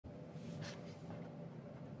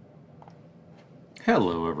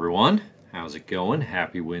Hello, everyone. How's it going?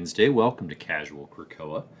 Happy Wednesday. Welcome to Casual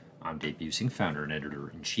Krakoa. I'm Dave Busing, founder and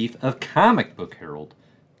editor-in-chief of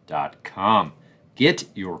comicbookherald.com. Get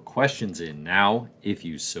your questions in now, if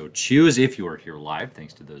you so choose, if you are here live.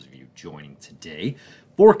 Thanks to those of you joining today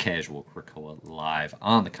for Casual Krakoa live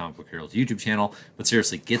on the Comic Book Herald YouTube channel. But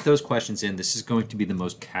seriously, get those questions in. This is going to be the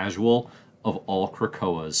most casual of all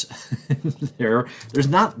Krakoas. There's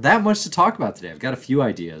not that much to talk about today. I've got a few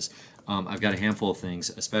ideas. I've got a handful of things,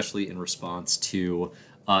 especially in response to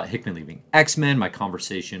Hickman leaving X-Men, my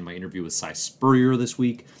interview with Si Spurrier this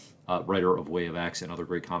week, writer of Way of X and other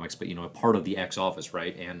great comics, but, a part of the X office,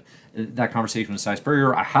 right? And that conversation with Si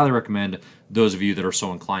Spurrier, I highly recommend those of you that are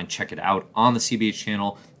so inclined, check it out on the CBH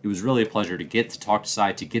channel. It was really a pleasure to get to talk to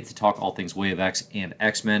Si, to get to talk all things Way of X and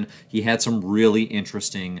X-Men. He had some really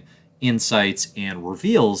interesting insights and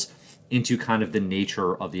reveals into kind of the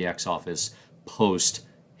nature of the X office post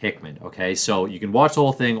Hickman. Okay, so you can watch the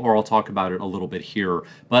whole thing, or I'll talk about it a little bit here.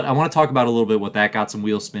 But I want to talk about a little bit what that got some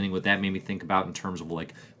wheels spinning, what that made me think about in terms of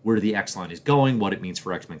like where the X line is going, what it means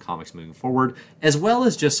for X-Men comics moving forward, as well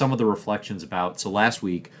as just some of the reflections about. So last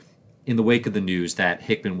week, in the wake of the news that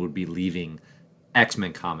Hickman would be leaving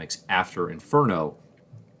X-Men comics after Inferno,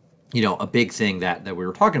 a big thing that we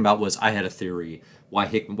were talking about was I had a theory why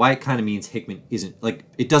it kind of means Hickman isn't, like,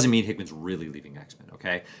 it doesn't mean Hickman's really leaving X-Men,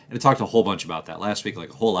 okay? And I talked a whole bunch about that last week,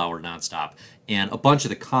 like a whole hour nonstop. And a bunch of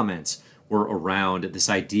the comments were around this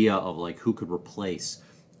idea of, like, who could replace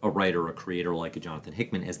a writer, a creator like a Jonathan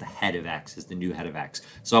Hickman as the head of X, as the new head of X.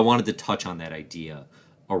 So I wanted to touch on that idea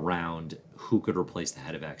around who could replace the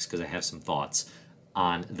head of X, because I have some thoughts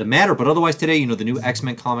on the matter. But otherwise today, the new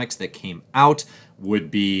X-Men comics that came out would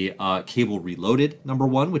be Cable Reloaded,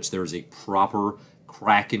 #1, which there's a proper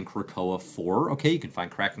Kraken Krakoa 4. Okay, you can find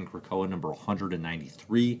Kraken Krakoa number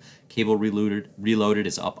 193. Cable Reloaded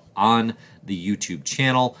is up on the YouTube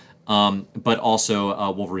channel. But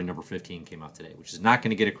also Wolverine number 15 came out today, which is not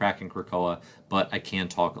going to get a Kraken Krakoa, but I can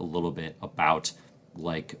talk a little bit about,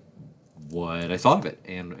 like, what I thought of it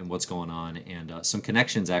and what's going on, and some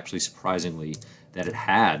connections, actually, surprisingly, that it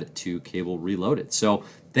had to Cable Reloaded. So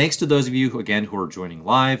thanks to those of you, again, who are joining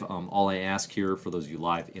live. All I ask here for those of you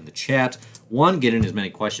live in the chat, one, get in as many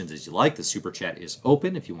questions as you like. The super chat is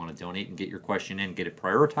open. If you want to donate and get your question in, get it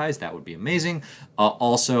prioritized, that would be amazing.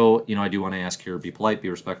 Also, I do want to ask here, be polite, be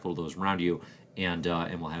respectful to those around you, and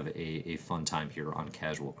we'll have a fun time here on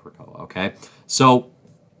Casual Krakoa, okay? So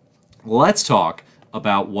let's talk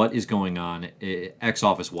about what is going on X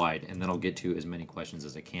office wide, and then I'll get to as many questions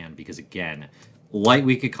as I can, because again, light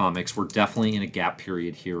week of comics, we're definitely in a gap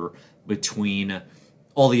period here between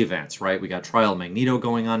all the events, right? We got Trial of Magneto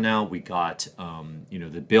going on now. We got,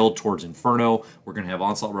 the build towards Inferno. We're going to have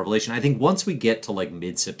Onslaught Revelation. I think once we get to like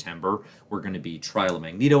mid-September, we're going to be Trial of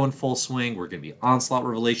Magneto in full swing. We're going to be Onslaught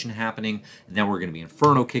Revelation happening, and then we're going to be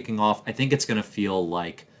Inferno kicking off. I think it's going to feel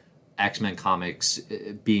like X-Men comics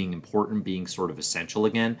being important, being sort of essential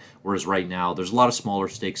again, whereas right now there's a lot of smaller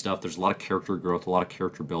stake stuff, there's a lot of character growth, a lot of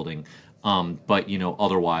character building, but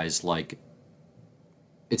otherwise, like,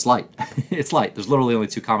 it's light. It's light. There's literally only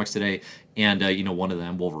 2 comics today, and one of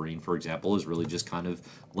them, Wolverine, for example, is really just kind of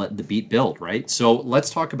letting the beat build, right? So let's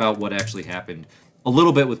talk about what actually happened a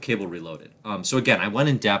little bit with Cable Reloaded. So again, I went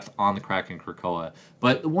in depth on the Kraken Krakoa,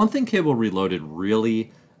 but one thing Cable Reloaded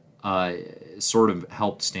really sort of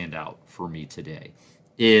helped stand out for me today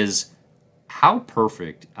is how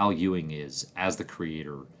perfect Al Ewing is as the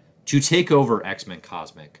creator to take over X-Men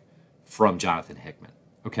Cosmic from Jonathan Hickman.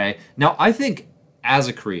 Okay? Now, I think as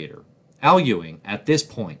a creator, Al Ewing, at this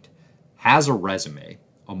point, has a resume,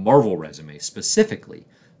 a Marvel resume specifically,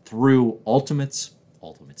 through Ultimates,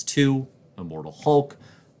 Ultimates 2, Immortal Hulk.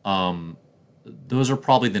 Those are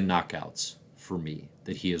probably the knockouts for me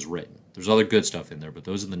that he has written. There's other good stuff in there, but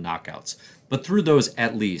those are the knockouts. But through those,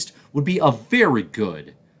 at least, would be a very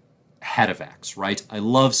good head of X, right? I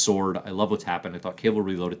love Sword. I love what's happened. I thought Cable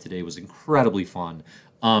Reloaded today was incredibly fun.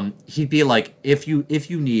 He'd be like, if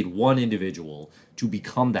you need one individual to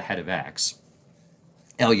become the head of X,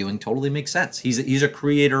 Al Ewing totally makes sense. He's a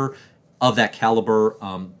creator of that caliber.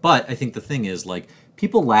 But I think the thing is, like,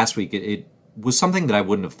 people last week, it was something that I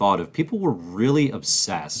wouldn't have thought of. People were really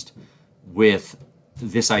obsessed with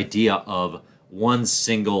this idea of one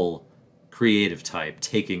single creative type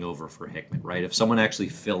taking over for Hickman, right? Of someone actually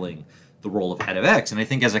filling the role of head of X. And I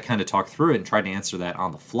think as I kind of talked through it and tried to answer that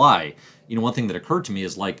on the fly, one thing that occurred to me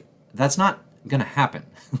is, like, that's not going to happen.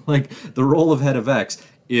 Like, the role of head of X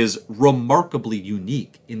is remarkably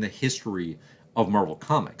unique in the history of Marvel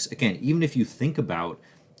Comics. Again, even if you think about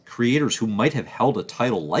creators who might have held a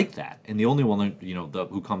title like that, and the only one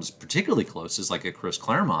who comes particularly close is like a Chris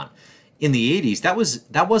Claremont. in the 80s,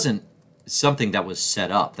 that wasn't something that was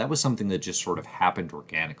set up. That was something that just sort of happened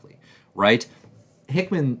organically, right?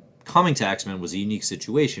 Hickman coming to X-Men was a unique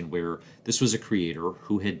situation where this was a creator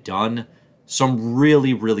who had done some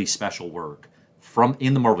really, really special work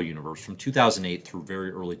in the Marvel Universe from 2008 through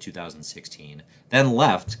very early 2016, then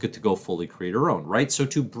left to go fully create her own, right? So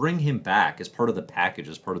to bring him back as part of the package,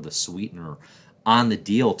 as part of the sweetener on the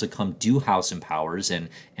deal to come do House and Powers and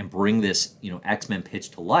bring this, X-Men pitch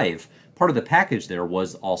to life, part of the package there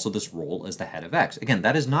was also this role as the head of X. Again,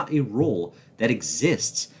 that is not a role that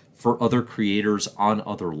exists for other creators on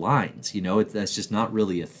other lines. That's just not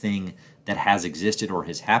really a thing that has existed or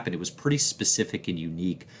has happened. It was pretty specific and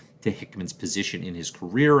unique to Hickman's position in his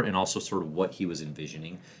career and also sort of what he was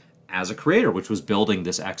envisioning as a creator, which was building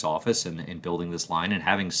this X office and building this line and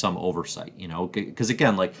having some oversight, because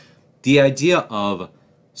again, like the idea of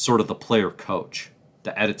sort of the player coach,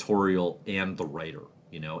 the editorial and the writer,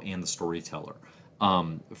 and the storyteller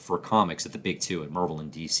for comics at the big two at Marvel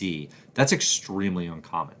and DC, that's extremely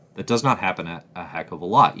uncommon. That does not happen a heck of a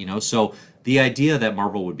lot, So the idea that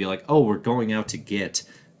Marvel would be like, oh, we're going out to get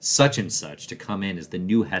such and such to come in as the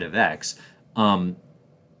new head of X,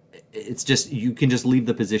 it's just, you can just leave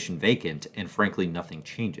the position vacant and frankly nothing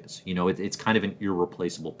changes. It's kind of an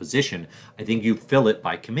irreplaceable position. I think you fill it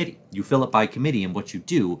by committee. And what you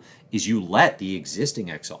do is you let the existing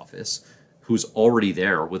X office, who's already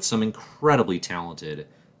there with some incredibly talented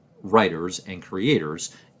writers and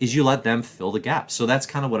creators, is you let them fill the gaps. So that's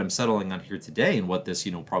kind of what I'm settling on here today, and what this,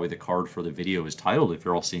 probably the card for the video is titled, if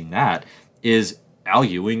you're all seeing that, is Al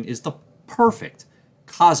Ewing is the perfect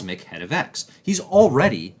cosmic head of X. He's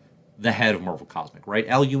already the head of Marvel Cosmic, right?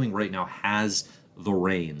 Al Ewing right now has the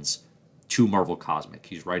reins to Marvel Cosmic.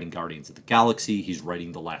 He's writing Guardians of the Galaxy. He's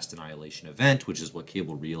writing the Last Annihilation event, which is what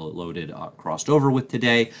Cable Reloaded crossed over with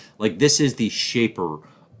today. Like, this is the shaper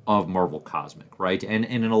of Marvel Cosmic, right? And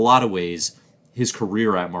in a lot of ways, his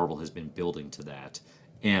career at Marvel has been building to that.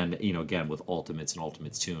 And, again, with Ultimates and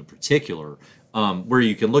Ultimates 2 in particular, where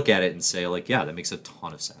you can look at it and say, like, yeah, that makes a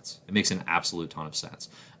ton of sense. It makes an absolute ton of sense.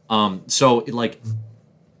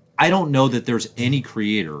 I don't know that there's any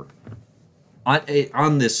creator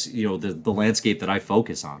on this, the landscape that I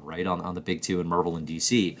focus on, right, on the big two in Marvel and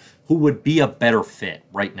DC, who would be a better fit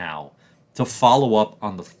right now to follow up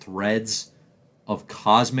on the threads of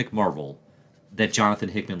cosmic Marvel that Jonathan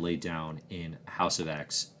Hickman laid down in House of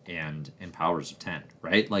X and in Powers of 10,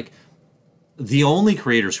 right? Like, the only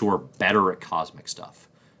creators who are better at cosmic stuff,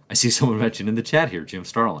 I see someone mentioned in the chat here, Jim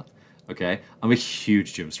Starlin. Okay, I'm a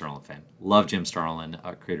huge Jim Starlin fan. Love Jim Starlin,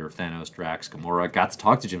 creator of Thanos, Drax, Gamora. Got to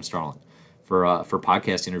talk to Jim Starlin for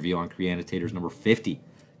podcast interview on Creanitators number 50.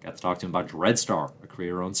 Got to talk to him about Dreadstar, a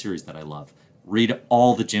creator-owned series that I love. Read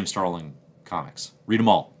all the Jim Starlin comics. Read them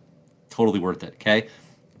all. Totally worth it, okay?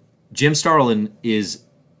 Jim Starlin is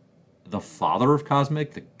the father of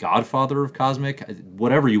Cosmic, the godfather of Cosmic,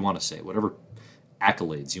 whatever you want to say, whatever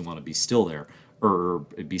accolades you want to bestow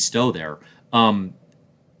there.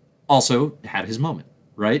 Also had his moment,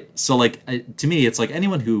 right? So, like, to me, it's like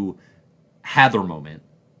anyone who had their moment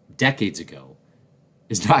decades ago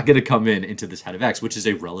is not going to come into this head of X, which is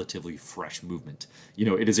a relatively fresh movement.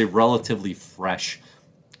 It is a relatively fresh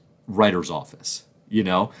writer's office,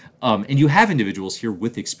 and you have individuals here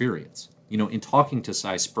with experience. In talking to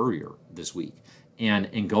Si Spurrier this week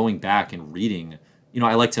and going back and reading,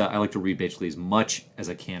 I like to read basically as much as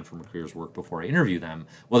I can from a creator's work before I interview them,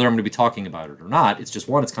 whether I'm going to be talking about it or not. It's just,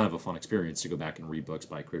 one, it's kind of a fun experience to go back and read books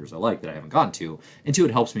by creators I like that I haven't gotten to, and two,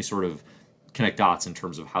 it helps me sort of connect dots in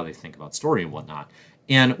terms of how they think about story and whatnot.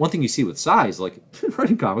 And one thing you see with Si is, like, been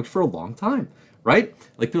writing comics for a long time, right?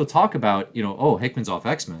 Like, people talk about, oh, Hickman's off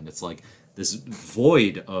X-Men. It's like this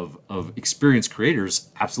void of experienced creators.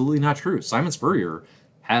 Absolutely not true. Simon Spurrier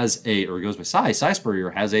has he goes by Si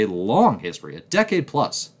Spurrier has a long history, a decade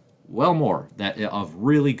plus, well more, of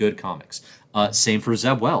really good comics. Same for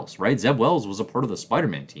Zeb Wells, right? Zeb Wells was a part of the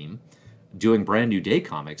Spider-Man team doing Brand New Day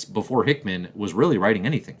comics before Hickman was really writing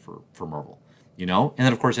anything for Marvel, And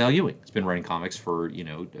then, of course, Al Ewing has been writing comics for,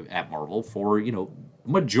 at Marvel for,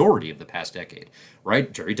 majority of the past decade,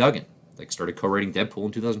 right? Jerry Duggan, started co-writing Deadpool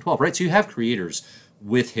in 2012, right? So you have creators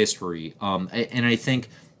with history, and I think,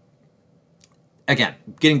 again,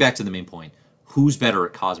 getting back to the main point, who's better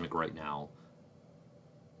at Cosmic right now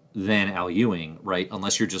than Al Ewing, right?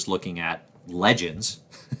 Unless you're just looking at legends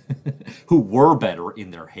who were better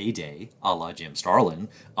in their heyday, a la Jim Starlin,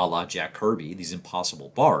 a la Jack Kirby, these impossible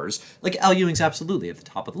bars. Like, Al Ewing's absolutely at the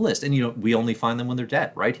top of the list. And, we only find them when they're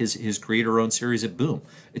dead, right? His creator-owned series at Boom.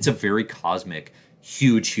 It's a very cosmic,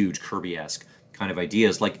 huge Kirby-esque kind of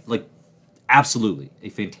ideas. Like absolutely a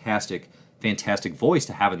fantastic fantastic voice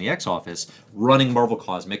to have in the X office running Marvel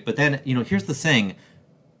Cosmic. But then, here's the thing,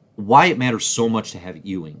 why it matters so much to have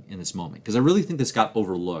Ewing in this moment, because I really think this got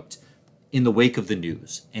overlooked in the wake of the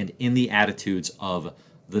news and in the attitudes of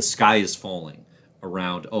the sky is falling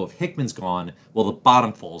around, oh, if Hickman's gone, well, the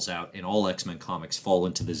bottom falls out and all X-Men comics fall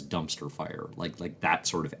into this dumpster fire, like that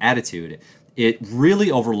sort of attitude. It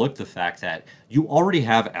really overlooked the fact that you already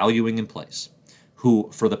have Al Ewing in place, who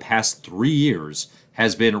for the past 3 years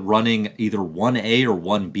has been running either 1A or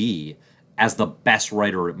 1B as the best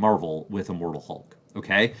writer at Marvel with Immortal Hulk,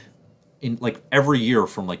 okay? In like every year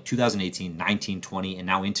from like 2018, 19, 20, and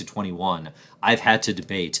now into 21, I've had to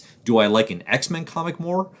debate, do I like an X-Men comic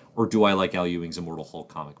more or do I like Al Ewing's Immortal Hulk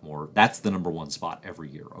comic more? That's the #1 spot every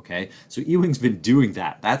year, okay? So Ewing's been doing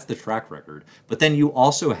that. That's the track record. But then you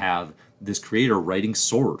also have this creator writing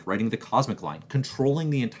Sword, writing the Cosmic line,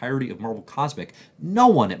 controlling the entirety of Marvel Cosmic. No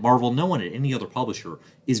one at Marvel, no one at any other publisher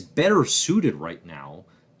is better suited right now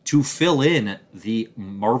to fill in the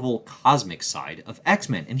Marvel Cosmic side of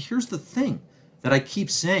X-Men. And here's the thing that I keep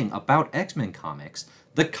saying about X-Men comics.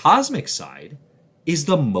 The Cosmic side is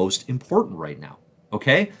the most important right now,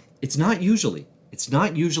 okay? It's not usually,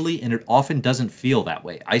 and it often doesn't feel that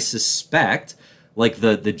way. I suspect, like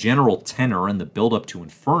the general tenor and the build-up to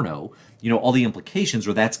Inferno, all the implications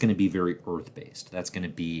are that's going to be very Earth-based. That's going to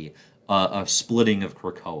be a splitting of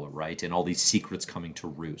Krakoa, right? And all these secrets coming to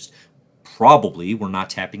roost. Probably we're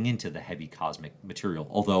not tapping into the heavy cosmic material,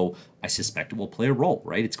 although I suspect it will play a role,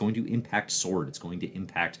 right? It's going to impact Sword. It's going to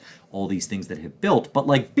impact all these things that have built. But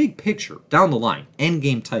like big picture, down the line,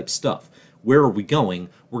 endgame type stuff, where are we going?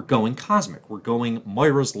 We're going cosmic. We're going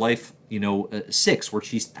Moira's life, 6, where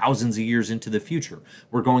she's thousands of years into the future.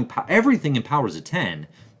 We're going, everything in Powers of 10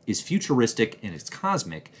 is futuristic and it's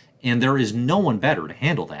cosmic, and there is no one better to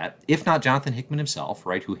handle that, if not Jonathan Hickman himself,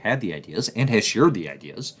 right, who had the ideas and has shared the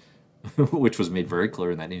ideas, which was made very clear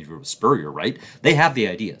in that interview with Spurrier, right? They have the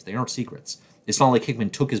ideas. They aren't secrets. It's not like Hickman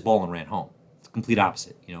took his ball and ran home. It's the complete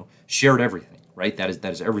opposite, shared everything, right? That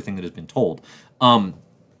is everything that has been told.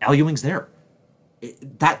 Al Ewing's there.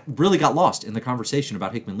 That really got lost in the conversation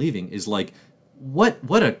about Hickman leaving, is like,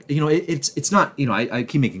 it's not, I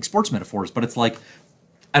keep making sports metaphors, but it's like,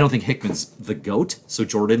 I don't think Hickman's the GOAT, so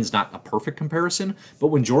Jordan's not a perfect comparison, but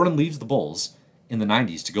when Jordan leaves the Bulls in the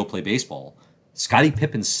 90s to go play baseball, Scottie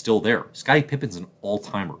Pippen's still there. Scottie Pippen's an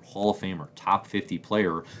all-timer, Hall of Famer, top 50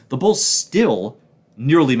 player. The Bulls still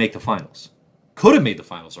nearly make the finals. Could have made the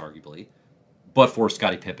finals, arguably, but for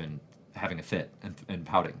Scottie Pippen having a fit and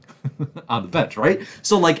pouting on the bench, right?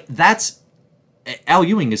 So, like, that's... Al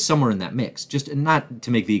Ewing is somewhere in that mix. Just not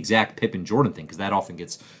to make the exact Pippen-Jordan thing, because that often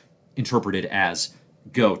gets interpreted as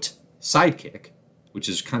GOAT sidekick, which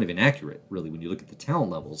is kind of inaccurate, really, when you look at the talent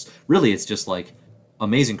levels. Really, it's just like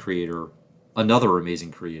amazing creator, another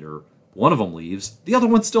amazing creator. One of them leaves, the other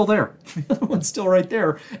one's still there. The other one's still right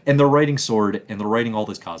there. And they're writing Sword, and they're writing all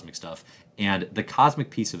this cosmic stuff. And the cosmic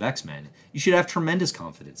piece of X-Men, you should have tremendous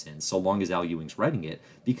confidence in, so long as Al Ewing's writing it,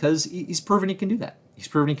 because he's proven he can do that. He's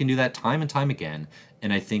proven he can do that time and time again,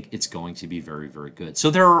 and I think it's going to be very, very good. So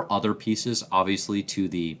there are other pieces, obviously, to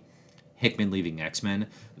the Hickman leaving X-Men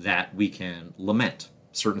that we can lament.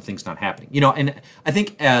 Certain things not happening. And I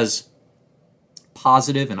think as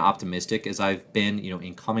positive and optimistic as I've been,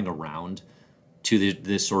 in coming around to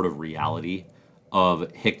this sort of reality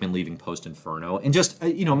of Hickman leaving post-Inferno, and just,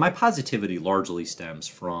 my positivity largely stems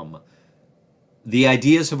from the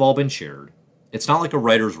ideas have all been shared. It's not like a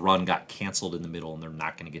writer's run got canceled in the middle and they're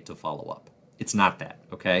not going to get to follow up. It's not that,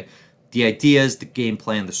 okay? The ideas, the game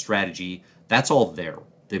plan, the strategy, that's all there.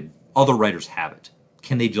 The other writers have it.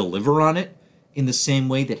 Can they deliver on it in the same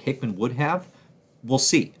way that Hickman would have? We'll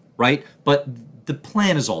see, right? But the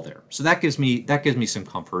plan is all there. So that gives me some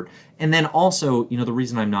comfort. And then also, the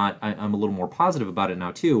reason I'm a little more positive about it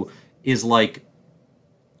now too, is like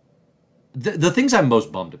the things I'm most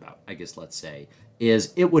bummed about, I guess, let's say,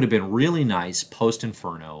 is it would have been really nice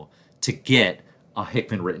post-Inferno to get a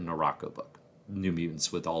Hickman-written Arakko book, New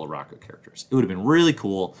Mutants with all Arakko characters. It would have been really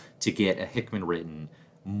cool to get a Hickman-written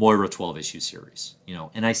Moira 12-issue series,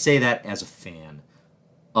 and I say that as a fan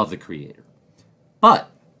of the creator.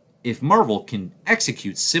 But if Marvel can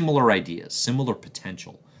execute similar ideas, similar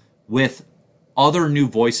potential, with other new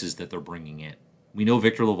voices that they're bringing in, we know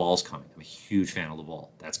Victor LaValle's coming. I'm a huge fan of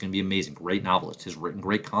LaValle. That's going to be amazing. Great novelist. Has written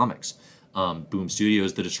great comics. Boom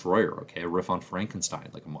Studios' The Destroyer, okay, a riff on Frankenstein,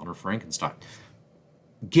 like a modern Frankenstein.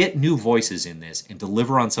 Get new voices in this and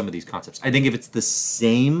deliver on some of these concepts. I think if it's the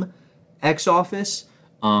same X-Office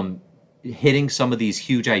hitting some of these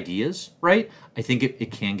huge ideas, right, I think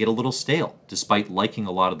it can get a little stale, despite liking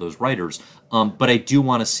a lot of those writers. But I do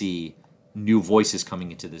want to see new voices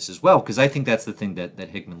coming into this as well, because I think that's the thing that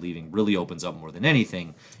Hickman leaving really opens up more than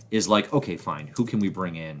anything, is like, okay, fine, who can we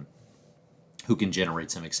bring in who can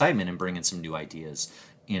generate some excitement and bring in some new ideas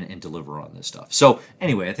and deliver on this stuff. So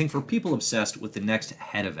anyway, I think for people obsessed with the next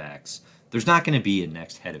head of X, there's not going to be a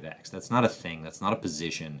next head of X. That's not a thing. That's not a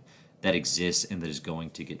position that exists and that is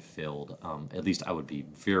going to get filled. At least I would be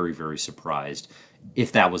very, very surprised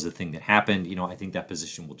if that was the thing that happened. You know, I think that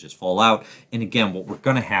position will just fall out. And again, what we're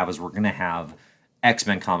going to have is we're going to have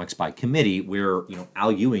X-Men comics by committee, where, you know,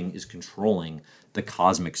 Al Ewing is controlling the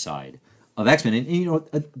cosmic side of X-Men. And you know,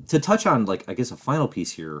 to touch on, like, I guess a final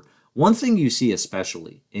piece here, one thing you see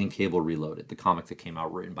especially in Cable Reloaded, the comic that came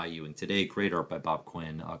out written by Ewing today, great art by Bob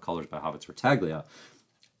Quinn, colors by Hobbits Rotaglia,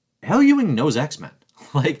 Al Ewing knows X-Men.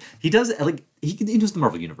 Like, he does, like, he knows the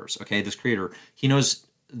Marvel Universe, okay? This creator, he knows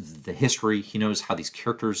the history, he knows how these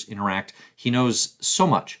characters interact, he knows so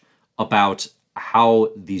much about how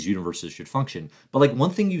these universes should function. But, like,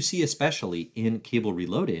 one thing you see especially in Cable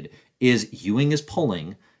Reloaded is Ewing is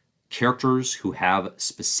pulling characters who have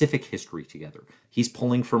specific history together. He's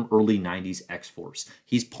pulling from early 90s X-Force.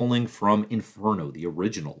 He's pulling from Inferno, the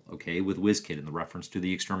original, okay, with WizKid and the reference to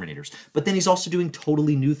the Exterminators. But then he's also doing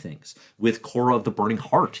totally new things with Korra of the Burning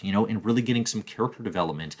Heart, you know, and really getting some character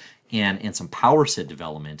development and some power set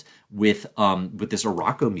development with this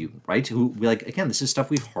Arakko mutant, right? Who, like, again, this is stuff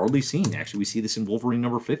we've hardly seen. Actually, we see this in Wolverine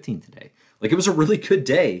number 15 today. Like, it was a really good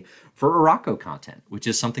day for Arakko content, which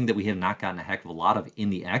is something that we have not gotten a heck of a lot of in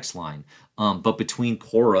the X line. But between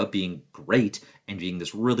Korra being great and being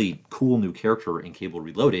this really cool new character in Cable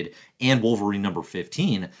Reloaded, and Wolverine number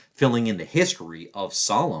 15 filling in the history of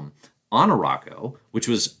Solemn on Arakko, which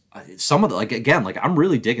was some of the, like, again, like, I'm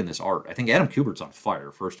really digging this art. I think Adam Kubert's on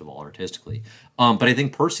fire, first of all, artistically. But I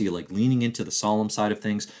think Percy, like, leaning into the Solemn side of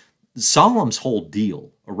things, Solemn's whole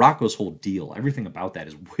deal, Arakko's whole deal, everything about that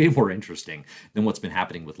is way more interesting than what's been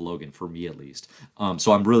happening with Logan, for me at least.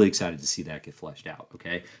 So I'm really excited to see that get fleshed out,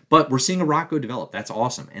 okay? But we're seeing Arakko develop. That's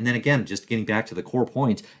awesome. And then again, just getting back to the core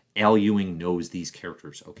point, Al Ewing knows these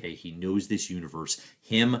characters, okay? He knows this universe.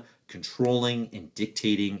 Him controlling and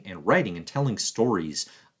dictating and writing and telling stories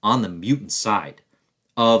on the mutant side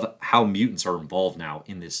of how mutants are involved now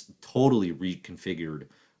in this totally reconfigured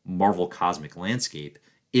Marvel cosmic landscape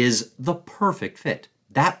is the perfect fit.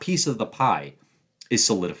 That piece of the pie is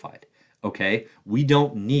solidified, okay? We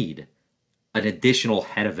don't need an additional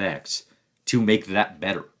head of X to make that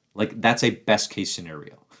better. Like, that's a best case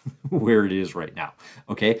scenario where it is right now,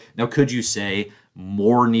 okay? Now, could you say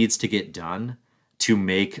more needs to get done to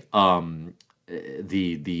make the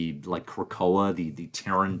like Krakoa, the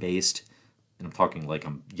Terran-based, and I'm talking like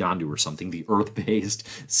Yondu or something, the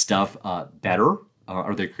Earth-based stuff better?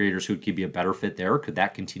 Are there creators who could be a better fit there? Could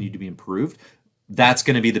that continue to be improved? That's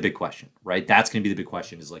going to be the big question, right? That's going to be the big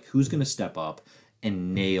question, is like, who's going to step up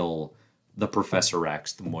and nail the Professor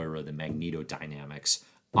X, the Moira, the Magneto dynamics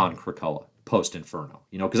on Krakoa post-Inferno?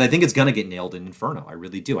 You know, because I think it's going to get nailed in Inferno. I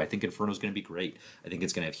really do. I think Inferno's going to be great. I think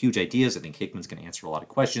it's going to have huge ideas. I think Hickman's going to answer a lot of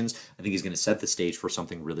questions. I think he's going to set the stage for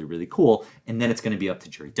something really, really cool. And then it's going to be up to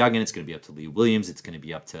Jerry Duggan. It's going to be up to Lee Williams. It's going to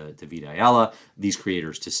be up to Vita Ayala, these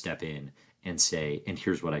creators, to step in and say, and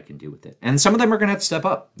here's what I can do with it. And some of them are going to have to step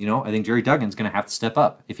up. You know, I think Jerry Duggan's going to have to step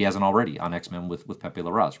up, if he hasn't already, on X-Men with Pepe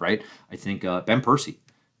Larraz, right? I think Ben Percy.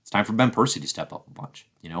 It's time for Ben Percy to step up a bunch.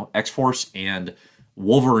 You know, X-Force and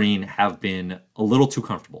Wolverine have been a little too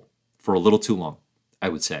comfortable for a little too long, I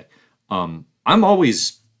would say. I'm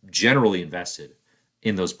always generally invested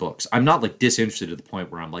in those books. I'm not, like, disinterested to the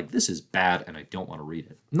point where I'm like, this is bad and I don't want to read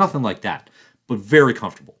it. Nothing like that. But very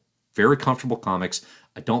comfortable. Very comfortable comics.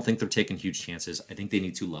 I don't think they're taking huge chances. I think they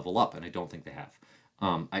need to level up, and I don't think they have.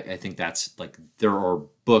 I think that's, like, there are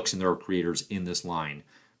books and there are creators in this line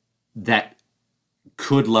that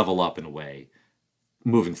could level up in a way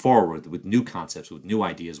moving forward with new concepts, with new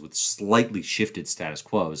ideas, with slightly shifted status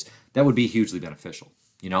quos that would be hugely beneficial,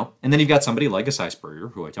 you know? And then you've got somebody like a Si Spurrier,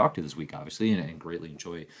 who I talked to this week, obviously, and greatly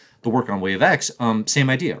enjoy the work on Way of X. Same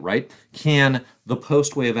idea, right? Can the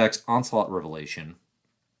post-Way of X Onslaught Revelation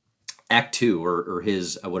Act 2, or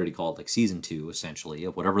his, what did he call it, like Season 2, essentially,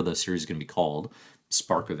 of whatever the series is going to be called,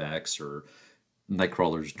 Spark of X, or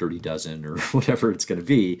Nightcrawler's Dirty Dozen, or whatever it's going to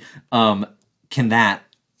be, can that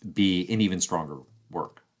be an even stronger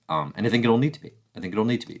work? And I think it'll need to be. I think it'll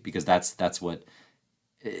need to be, because that's what...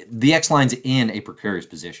 The X-Line's in a precarious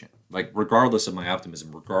position. Like, regardless of my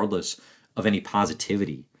optimism, regardless of any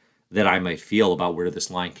positivity that I might feel about where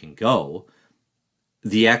this line can go,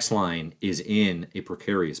 the X-Line is in a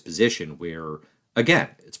precarious position where, again,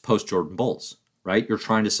 it's post-Jordan Bulls, right? You're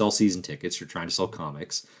trying to sell season tickets, you're trying to sell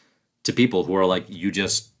comics to people who are like, you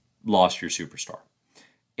just lost your superstar.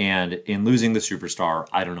 And in losing the superstar,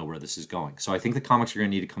 I don't know where this is going. So I think the comics are going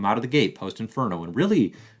to need to come out of the gate post-Inferno and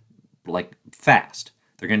really, like, fast.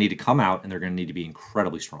 They're going to need to come out and they're going to need to be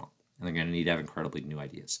incredibly strong. And they're going to need to have incredibly new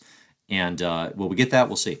ideas. And will we get that?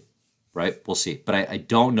 We'll see, right? We'll see. But I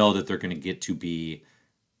don't know that they're going to get to be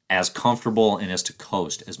as comfortable and as to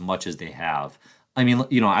coast as much as they have. I mean,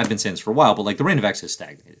 you know, I've been saying this for a while, but like the Reign of X has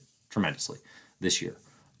stagnated tremendously this year.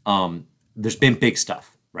 There's been big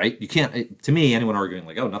stuff, right? You can't, to me, anyone arguing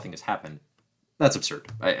like, oh, nothing has happened, that's absurd.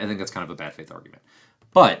 I think that's kind of a bad faith argument.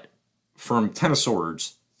 But from Ten of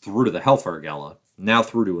Swords through to the Hellfire Gala, now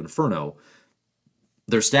through to Inferno,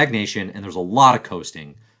 there's stagnation and there's a lot of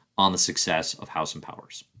coasting on the success of House and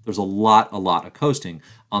Powers. There's a lot of coasting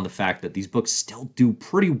on the fact that these books still do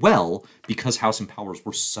pretty well because House and Powers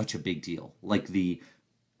were such a big deal. Like the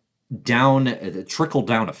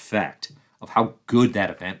trickle-down effect of how good that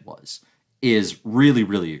event was is really,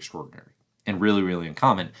 really extraordinary and really, really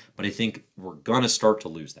uncommon. But I think we're going to start to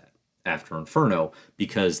lose that after Inferno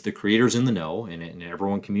because the creators in the know and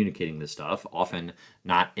everyone communicating this stuff, often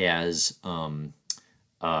not as,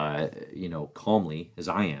 calmly as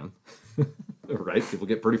I am, right? People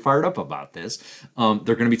get pretty fired up about this.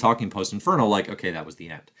 They're going to be talking post-Inferno like, okay, that was the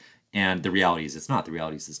end. And the reality is it's not. The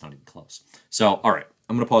reality is it's not even close. So, all right,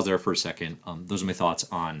 I'm going to pause there for a second. Those are my thoughts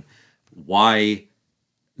on why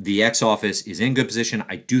the X Office is in good position.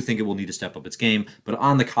 I do think it will need to step up its game. But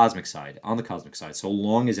on the cosmic side, so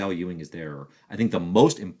long as Al Ewing is there, I think the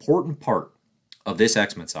most important part of this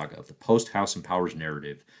X-Men saga, of the post-House and Powers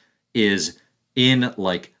narrative, is in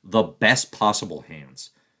like the best possible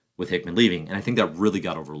hands with Hickman leaving. And I think that really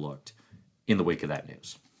got overlooked in the wake of that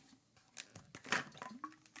news.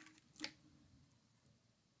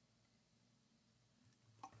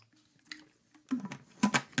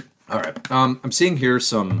 All right. I'm seeing here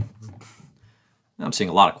I'm seeing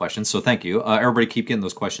a lot of questions, so thank you. Everybody keep getting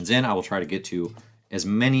those questions in. I will try to get to as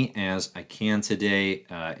many as I can today.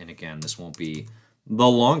 And again, this won't be the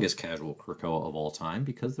longest Casual Krakoa of all time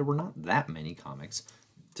because there were not that many comics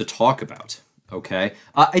to talk about. Okay.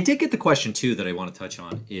 I did get the question too that I want to touch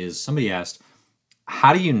on is somebody asked,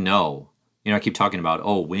 how do you know, I keep talking about,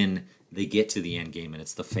 oh, when they get to the end game and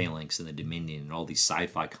it's the Phalanx and the Dominion and all these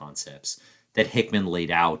sci-fi concepts that Hickman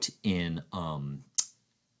laid out in,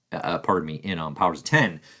 Powers of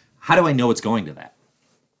 10. How do I know it's going to that?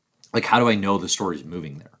 Like, how do I know the story's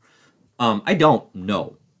moving there? I don't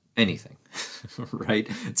know anything, right?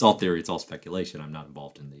 It's all theory. It's all speculation. I'm not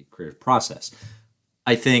involved in the creative process.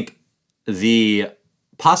 I think the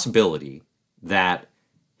possibility that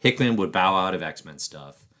Hickman would bow out of X-Men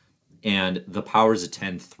stuff and the Powers of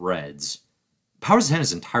 10 threads, Powers of 10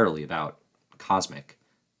 is entirely about cosmic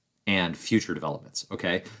and future developments,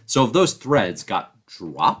 okay? So if those threads got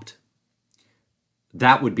dropped,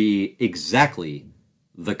 that would be exactly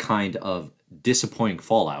the kind of disappointing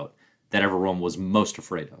fallout that everyone was most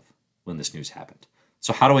afraid of when this news happened.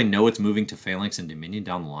 So how do I know it's moving to Phalanx and Dominion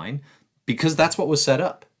down the line? Because that's what was set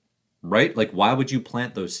up, right? Like, why would you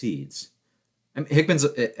plant those seeds? I mean, Hickman's,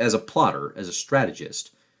 as a plotter, as a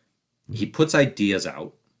strategist, he puts ideas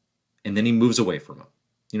out, and then he moves away from them.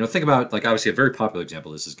 Think about, like, obviously a very popular example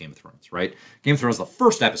of this is Game of Thrones, right? Game of Thrones, the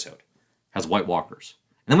first episode, has White Walkers.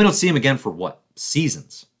 And then we don't see them again for, what,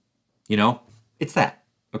 seasons? It's that,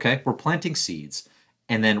 okay? We're planting seeds,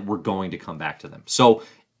 and then we're going to come back to them. So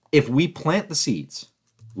if we plant the seeds,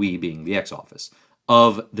 we being the X Office,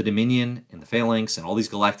 of the Dominion and the Phalanx and all these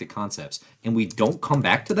galactic concepts, and we don't come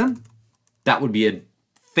back to them, that would be a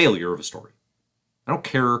failure of a story. I don't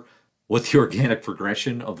care what the organic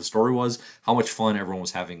progression of the story was, how much fun everyone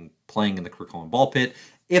was having playing in the Krakoan ball pit.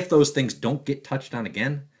 If those things don't get touched on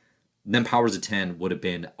again, then Powers of 10 would have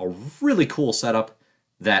been a really cool setup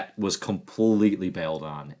that was completely bailed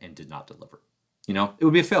on and did not deliver. It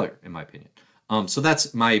would be a failure, in my opinion. So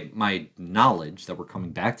that's my knowledge that we're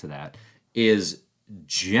coming back to that is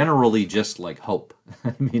generally just like hope.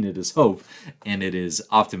 I mean, it is hope and it is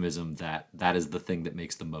optimism that that is the thing that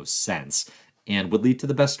makes the most sense and would lead to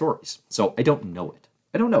the best stories. So I don't know it.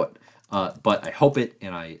 But I hope it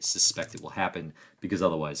and I suspect it will happen because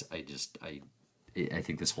otherwise I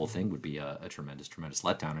think this whole thing would be a tremendous, tremendous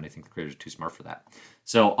letdown, and I think the creators are too smart for that.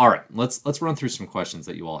 So, all right, let's run through some questions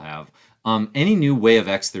that you all have. Any new Way of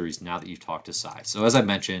X theories now that you've talked to Si? So, as I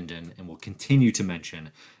mentioned, and will continue to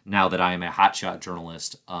mention, now that I am a hotshot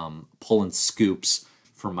journalist, pulling scoops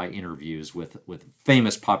from my interviews with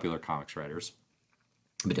famous popular comics writers.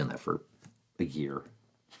 I've been doing that for a year.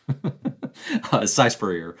 Si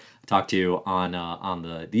Spurrier talked to on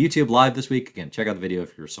the YouTube live this week. Again, check out the video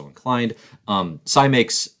if you're so inclined. Si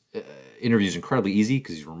makes interviews incredibly easy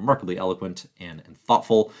because he's remarkably eloquent and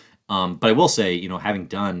thoughtful. But I will say, having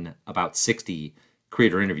done about 60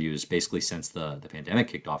 creator interviews basically since the pandemic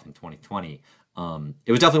kicked off in 2020,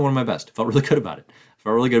 it was definitely one of my best. Felt really good about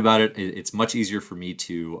it. It's much easier for me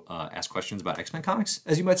to ask questions about X-Men comics,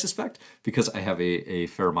 as you might suspect, because I have a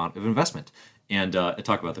fair amount of investment and I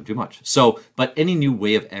talk about them too much. So, but any new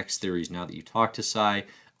Way of X theories now that you talk to Si?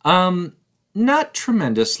 Not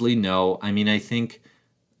tremendously, no. I mean, I think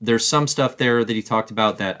there's some stuff there that he talked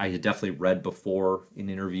about that I had definitely read before in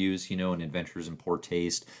interviews, in Adventures in Poor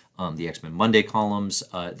Taste, the X-Men Monday columns.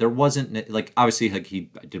 There wasn't, obviously, he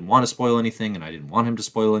didn't want to spoil anything, and I didn't want him to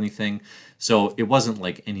spoil anything. So it wasn't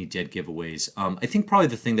like any dead giveaways. I think probably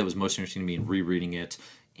the thing that was most interesting to me in rereading it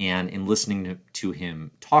and in listening to him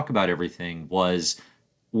talk about everything was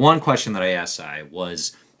one question that I asked Si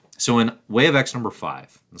was, so in Way of X number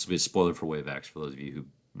 5, this will be a spoiler for Way of X for those of you who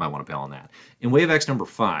might want to bail on that. In Way of X number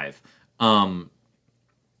 5,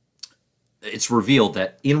 it's revealed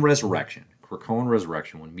that in Resurrection, Krakoan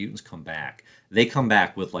Resurrection, when mutants come back, they come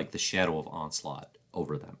back with the shadow of Onslaught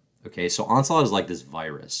over them. Okay, so Onslaught is like this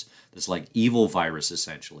virus, this evil virus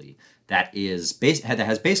essentially that has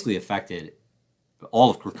basically affected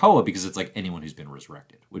all of Krakoa because it's anyone who's been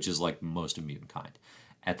resurrected, which is most of mutant kind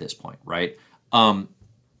at this point, right?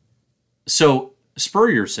 So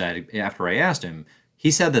Spurrier said, after I asked him,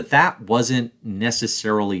 he said that wasn't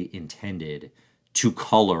necessarily intended to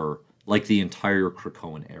color the entire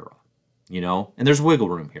Krakoan era, And there's wiggle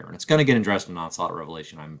room here, and it's going to get addressed in Onslaught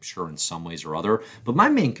Revelation, I'm sure, in some ways or other. But my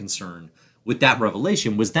main concern with that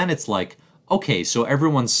revelation was then it's okay, so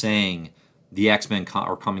everyone's saying the X-Men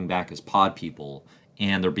are coming back as pod people,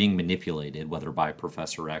 and they're being manipulated, whether by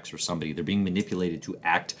Professor X or somebody. They're being manipulated to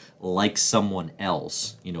act like someone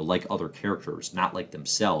else, like other characters, not like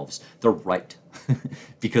themselves. They're right,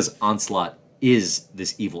 because Onslaught is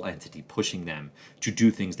this evil entity pushing them to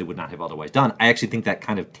do things they would not have otherwise done. I actually think that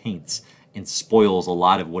kind of taints and spoils a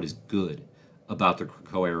lot of what is good about the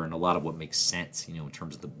Krakoa era and a lot of what makes sense, in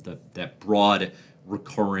terms of that broad,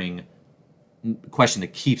 recurring question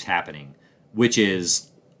that keeps happening, which is,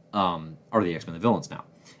 are the X-Men the villains now?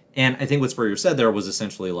 And I think what Spurrier said there was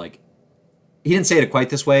essentially he didn't say it quite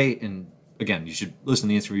this way, and again, you should listen to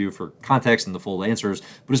the interview for context and the full answers,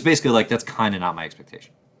 but it's basically that's kind of not my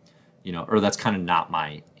expectation, or that's kind of not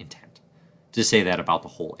my intent to say that about the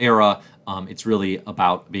whole era. It's really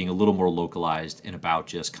about being a little more localized and about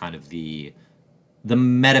just kind of the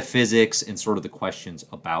metaphysics and sort of the questions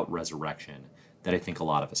about resurrection that I think a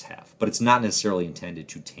lot of us have. But it's not necessarily intended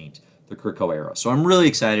to taint the Krakoa era. So I'm really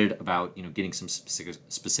excited about getting some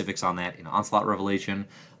specifics on that in Onslaught Revelation.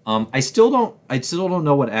 I still don't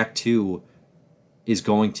know what Act 2 is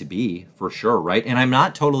going to be for sure, right? And I'm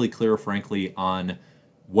not totally clear, frankly, on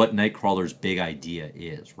what Nightcrawler's big idea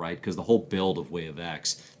is, right? Because the whole build of Way of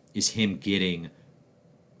X is him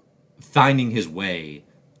finding his way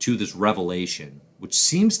to this revelation, which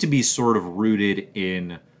seems to be sort of rooted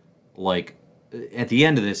in at the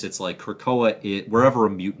end of this, it's Krakoa, wherever a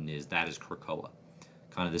mutant is, that is Krakoa.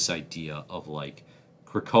 Kind of this idea of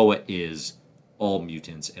Krakoa is all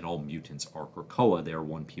mutants, and all mutants are Krakoa. They are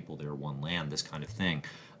one people, they are one land, this kind of thing.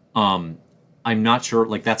 I'm not sure,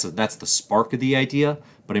 that's the spark of the idea,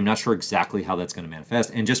 but I'm not sure exactly how that's going to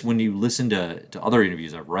manifest. And just when you listen to other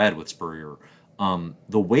interviews I've read with Spurrier,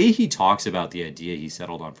 the way he talks about the idea he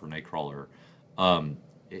settled on for Nightcrawler,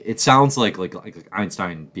 it sounds like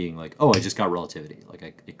Einstein being oh, I just got relativity,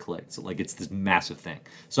 it clicked. So it's this massive thing.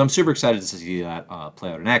 So I'm super excited to see that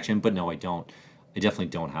play out in action. But no, I don't. I definitely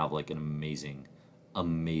don't have an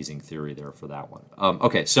amazing theory there for that one.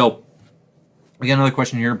 Okay, so we got another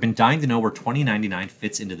question here. Been dying to know where 2099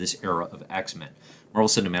 fits into this era of X-Men. Marvel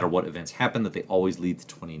said no matter what events happen, that they always lead to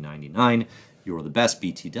 2099. You are the best,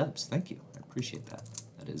 BT Dubs. Thank you. I appreciate that.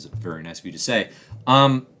 That is very nice of you to say.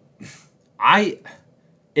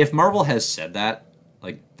 If Marvel has said that,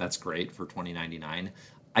 that's great for 2099.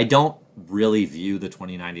 I don't really view the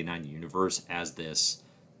 2099 universe as this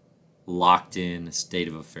locked-in state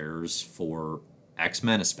of affairs for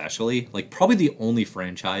X-Men especially. Probably the only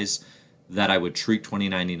franchise that I would treat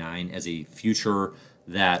 2099 as a future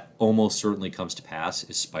that almost certainly comes to pass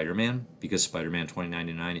is Spider-Man, because Spider-Man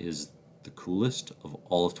 2099 is the coolest of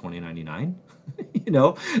all of 2099,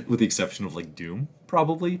 with the exception of Doom,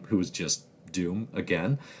 probably, who was just Doom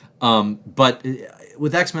again. But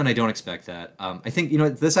with X-Men, I don't expect that. I think,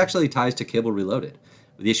 this actually ties to Cable Reloaded,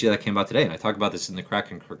 the issue that came out today, and I talk about this in the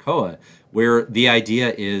Crack and Krakoa, where the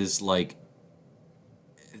idea is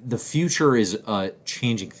the future is a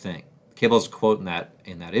changing thing. Cable has a quote in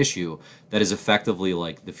that issue that is effectively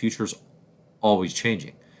the future's always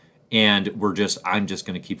changing, and I'm just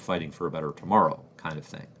going to keep fighting for a better tomorrow, kind of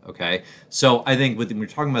thing. Okay, so I think when you're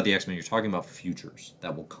talking about the X-Men, you're talking about futures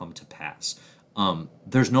that will come to pass.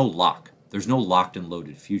 There's no lock. There's no locked and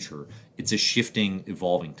loaded future. It's a shifting,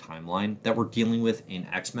 evolving timeline that we're dealing with in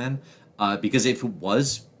X-Men. Because if it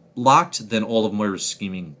was locked, then all of Moira's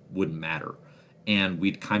scheming wouldn't matter. And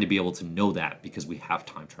we'd kind of be able to know that because we have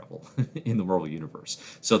time travel in the Marvel Universe.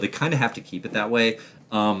 So they kind of have to keep it that way.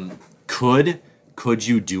 Could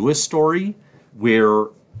you do a story where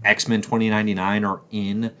X-Men 2099 are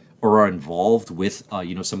in or are involved with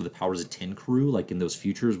some of the Powers of 10 crew, like in those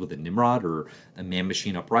futures with a Nimrod or a Man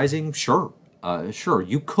Machine Uprising? Sure,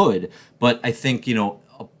 you could, but I think a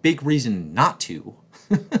big reason not to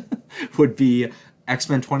would be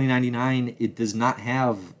X-Men 2099. It does not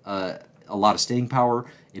have a lot of staying power.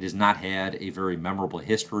 It has not had a very memorable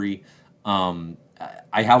history.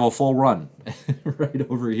 I have a full run right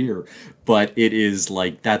over here, but it is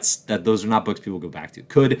like those are not books people go back to.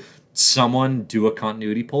 Could someone do a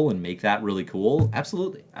continuity pull and make that really cool?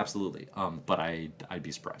 Absolutely. But I'd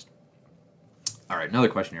be surprised. All right, another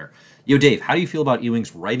question here. Yo, Dave, how do you feel about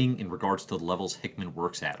Ewing's writing in regards to the levels Hickman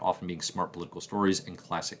works at, often being smart political stories and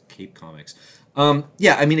classic Cape comics?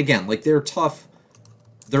 Yeah, I mean, again, like they're tough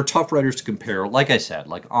writers to compare. Like I said,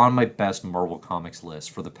 like on my best Marvel Comics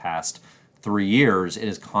list for the past 3 years, it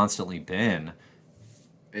has constantly been,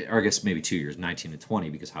 or I guess maybe 2 years, 19 and 20,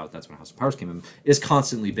 because that's when House of Powers came in, it's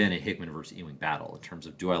constantly been a Hickman versus Ewing battle in terms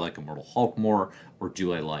of, do I like Immortal Hulk more, or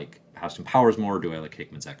do I like House of Powers more, or do I like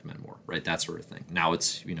Hickman's X-Men more, right? That sort of thing. Now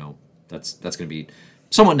it's, that's going to be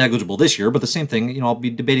somewhat negligible this year, but the same thing, I'll be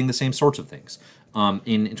debating the same sorts of things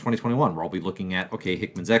in 2021, where I'll be looking at, okay,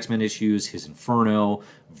 Hickman's X-Men issues, his Inferno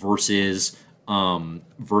versus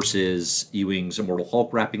Ewing's Immortal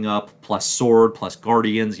Hulk wrapping up, plus Sword, plus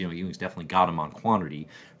Guardians. Ewing's definitely got him on quantity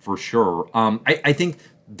for sure. I think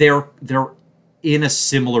they're in a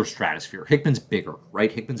similar stratosphere. Hickman's bigger,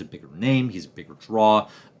 right? Hickman's a bigger name. He's a bigger draw.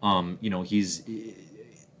 He's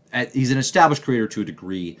an established creator to a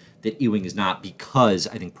degree that Ewing is not, because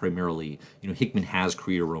I think primarily, Hickman has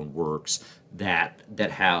creator-owned works that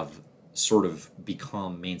have sort of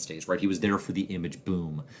become mainstays, right? He was there for the Image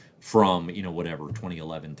boom from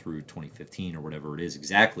 2011 through 2015 or whatever it is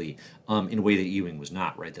exactly, in a way that Ewing was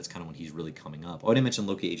not, right? That's kind of when he's really coming up. Oh, I didn't mention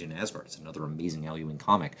Loki Agent Asgard. It's another amazing Al Ewing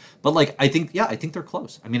comic. But I think they're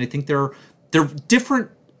close. I mean, I think they're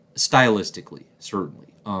different stylistically,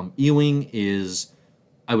 certainly. Ewing is,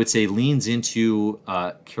 I would say, leans into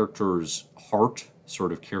characters' heart,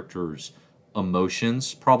 sort of characters'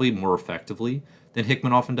 emotions, probably more effectively than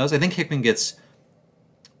Hickman often does. I think Hickman gets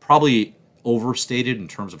probably overstated in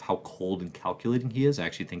terms of how cold and calculating he is. I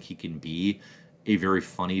actually think he can be a very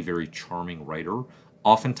funny, very charming writer.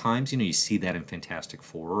 Oftentimes, you see that in Fantastic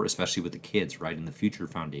Four, especially with the kids, right, in the Future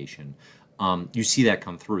Foundation. You see that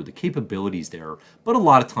come through. The capabilities there, but a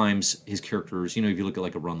lot of times his characters, if you look at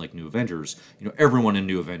like a run like New Avengers, everyone in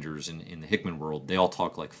New Avengers in the Hickman world, they all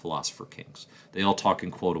talk like philosopher kings. They all talk in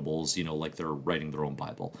quotables, like they're writing their own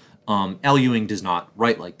Bible. Al Ewing does not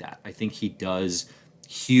write like that. I think he does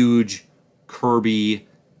huge, Kirby,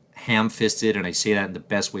 ham-fisted, and I say that in the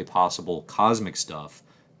best way possible, cosmic stuff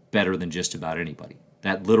better than just about anybody.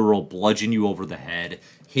 That literal bludgeon you over the head,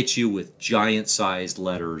 hit you with giant-sized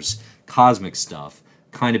letters, cosmic stuff,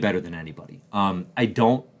 kind of better than anybody. I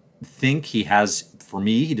don't think he has, for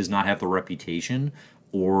me, he does not have the reputation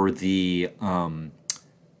or the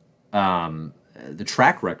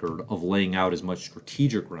track record of laying out as much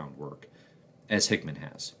strategic groundwork as Hickman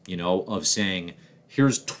has, of saying,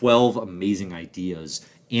 here's 12 amazing ideas,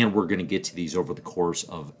 and we're going to get to these over the course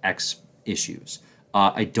of X issues.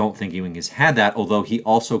 I don't think Ewing has had that, although he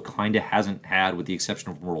also kind of hasn't had, with the exception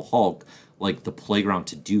of Immortal Hulk, like the playground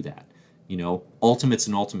to do that. Ultimates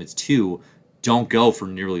and Ultimates 2 don't go for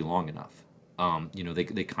nearly long enough.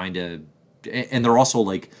 They kind of, and they're also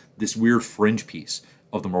like this weird fringe piece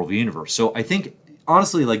of the Marvel Universe. So I think,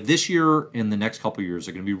 honestly, like this year and the next couple of years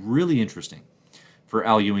are going to be really interesting for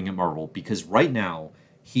Al Ewing at Marvel, because right now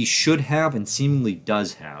he should have and seemingly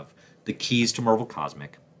does have the keys to Marvel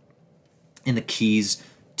Cosmic and the keys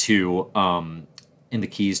to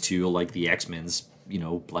like the X-Men's,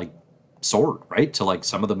 like Sword, right? To like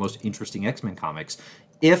some of the most interesting X-Men comics.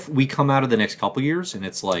 If we come out of the next couple years and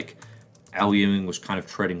it's like Al Ewing was kind of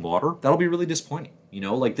treading water, that'll be really disappointing.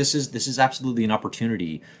 Like this is absolutely an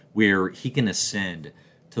opportunity where he can ascend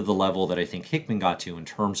to the level that I think Hickman got to in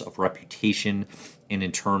terms of reputation and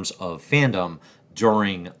in terms of fandom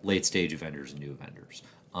during late-stage Avengers and New Avengers.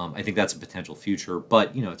 I think that's a potential future,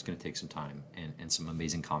 but, it's going to take some time and some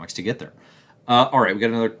amazing comics to get there. All right, we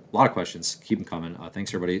got a lot of questions. Keep them coming.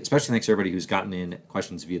 Thanks everybody, especially thanks everybody who's gotten in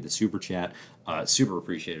questions via the super chat. Super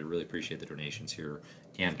appreciated. Really appreciate the donations here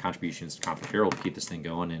and contributions to Comic Book Herald to keep this thing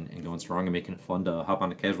going and going strong and making it fun to hop on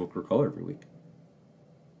to Casual Krakoa every week.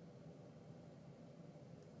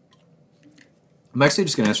 I'm actually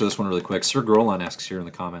just going to answer this one really quick. Sir Grolon asks here in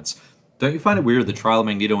the comments, don't you find it weird that Trial of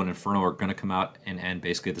Magneto and Inferno are going to come out and end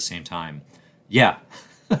basically at the same time? Yeah,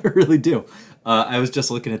 I really do. I was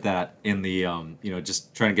just looking at that in the,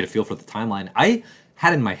 just trying to get a feel for the timeline. I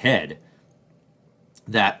had in my head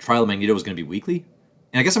that Trial of Magneto was going to be weekly.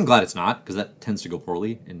 And I guess I'm glad it's not, because that tends to go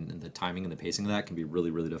poorly, and the timing and the pacing of that can be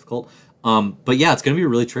really, really difficult. But yeah, it's going to be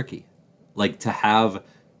really tricky. Like, to have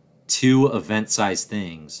two event-sized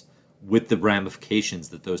things with the ramifications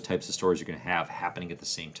that those types of stories are going to have happening at the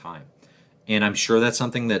same time. And I'm sure that's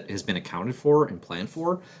something that has been accounted for and planned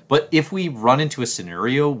for. But if we run into a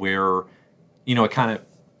scenario where, and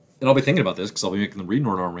I'll be thinking about this because I'll be making them read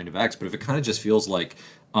Nord Arm Reign of X, but if it kind of just feels like,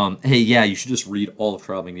 hey, yeah, you should just read all of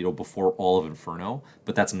Trial of Magneto before all of Inferno,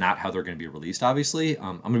 but that's not how they're going to be released, obviously,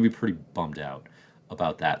 I'm going to be pretty bummed out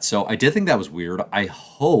about that. So I did think that was weird. I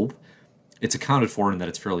hope it's accounted for and that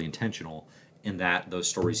it's fairly intentional in that those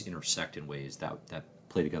stories intersect in ways that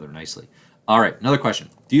play together nicely. All right, another question.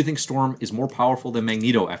 Do you think Storm is more powerful than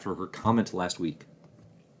Magneto after her comment last week?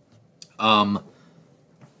 They're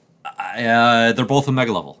both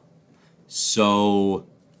Omega level. So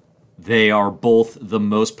they are both the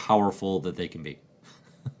most powerful that they can be.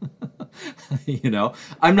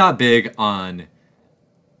 I'm not big on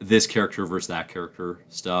this character versus that character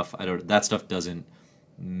stuff. That stuff doesn't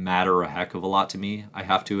matter a heck of a lot to me, I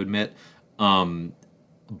have to admit.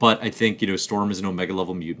 But I think, Storm is an Omega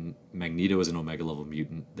level mutant. Magneto is an Omega level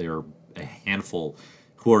mutant. They're a handful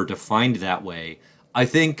who are defined that way. I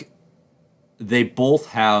think they both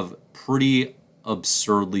have pretty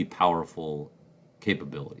absurdly powerful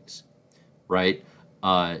capabilities, right?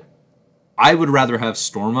 I would rather have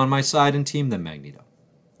Storm on my side and team than Magneto.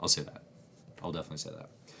 I'll say that. I'll definitely say that.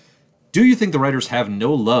 Do you think the writers have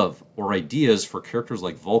no love or ideas for characters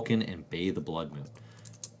like Vulcan and Bay the Blood Moon?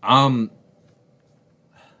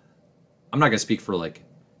 I'm not going to speak for,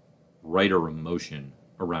 writer emotion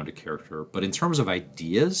around a character, but in terms of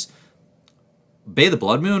ideas, Bay the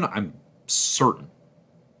Blood Moon, I'm certain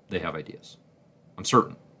they have ideas. I'm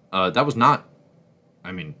certain. That was not,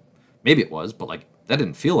 maybe it was, but, that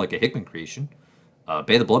didn't feel like a Hickman creation.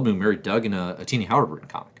 Bay the Blood Moon married Doug in a Teeny Howard written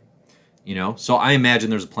comic. So I imagine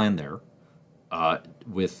there's a plan there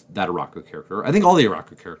with that Arakko character. I think all the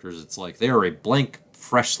Arakko characters, it's like they are a blank,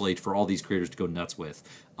 fresh slate for all these creators to go nuts with.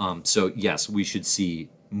 So yes, we should see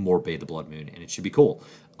more Bay the Blood Moon, and it should be cool.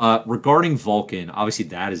 Regarding Vulcan, obviously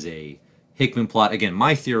that is a Hickman plot. Again,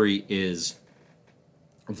 my theory is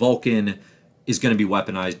Vulcan is going to be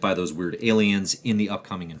weaponized by those weird aliens in the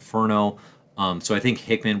upcoming Inferno. So I think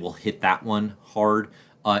Hickman will hit that one hard.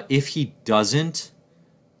 If he doesn't,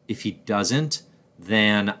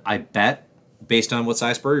 then I bet, based on what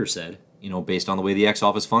Si Spurrier said, based on the way the X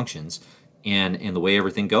office functions and the way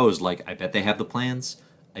everything goes, I bet they have the plans.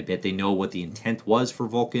 I bet they know what the intent was for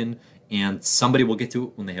Vulcan, and somebody will get to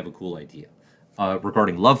it when they have a cool idea.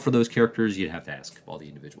 Regarding love for those characters, you'd have to ask all the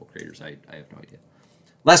individual creators. I have no idea.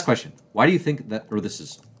 Last question. Why do you think that, or this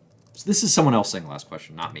is someone else saying the last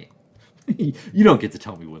question, not me. You don't get to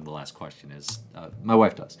tell me when the last question is. My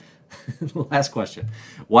wife does. The last question.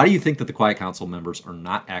 Why do you think that the Quiet Council members are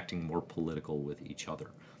not acting more political with each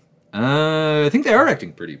other? I think they are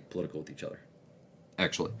acting pretty political with each other,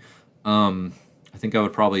 actually. I think I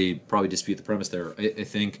would probably dispute the premise there. I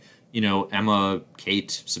think, Emma,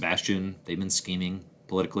 Kate, Sebastian, they've been scheming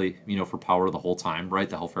politically, for power the whole time, right?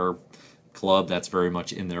 The Hellfire Club, that's very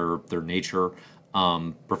much in their nature.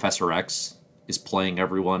 Professor X is playing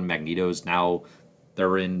everyone. Magneto's now,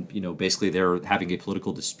 they're in, basically they're having a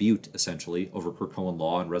political dispute, essentially, over Krakoan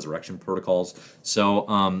law and resurrection protocols. So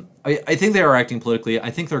I think they are acting politically.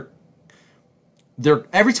 I think they're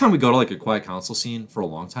every time we go to, a Quiet Council scene, for a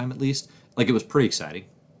long time at least, it was pretty exciting.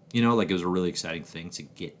 It was a really exciting thing to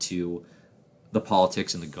get to the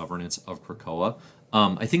politics and the governance of Krakoa.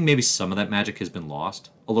 I think maybe some of that magic has been lost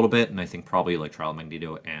a little bit, and I think probably Trial of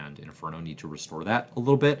Magneto and Inferno need to restore that a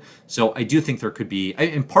little bit. So I do think there could be,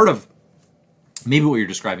 and part of maybe what you're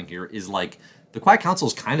describing here is the Quiet Council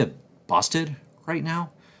is kind of busted right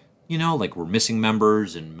now. We're missing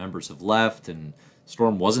members, and members have left, and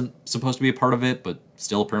Storm wasn't supposed to be a part of it, but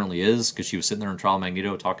still apparently is, because she was sitting there in Trial of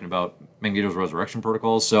Magneto talking about Magneto's resurrection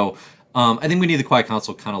protocols. So I think we need the Quiet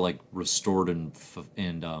Council kind of restored and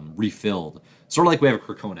refilled. Sort of like we have a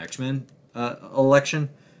Krakoan X-Men election,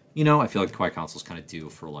 You know, I feel like the Quiet Council's kind of due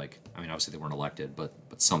for like, I mean, obviously they weren't elected, but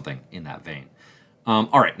something in that vein.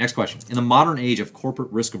 All right, next question. In the modern age of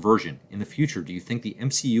corporate risk aversion, in the future, do you think the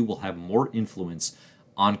MCU will have more influence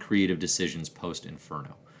on creative decisions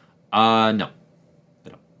post-Inferno? No.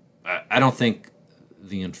 I don't think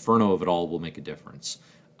the Inferno of it all will make a difference.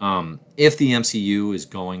 If the MCU is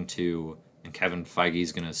going to, and Kevin Feige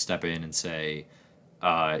is going to step in and say,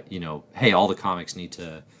 you know, hey, all the comics need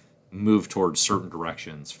to move towards certain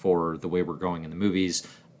directions for the way we're going in the movies,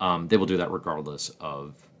 they will do that regardless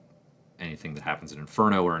of anything that happens in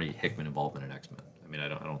Inferno or any Hickman involvement in X-Men. I mean, I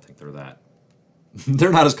don't think they're that.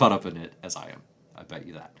 They're not as caught up in it as I am. I bet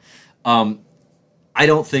you that. I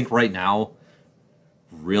don't think right now,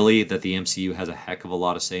 really, that the MCU has a heck of a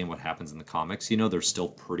lot of say in what happens in the comics. You know, they're still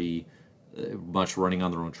pretty much running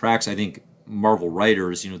on their own tracks. I think Marvel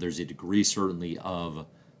writers, you know, there's a degree certainly of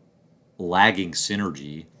lagging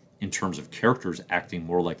synergy in terms of characters acting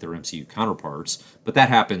more like their MCU counterparts, but that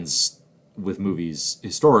happens with movies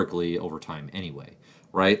historically over time anyway,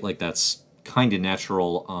 right? Like that's kind of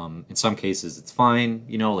natural. In some cases it's fine,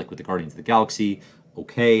 you know, like with the Guardians of the Galaxy.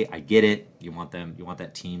 Okay, I get it. You want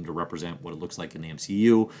that team to represent what it looks like in the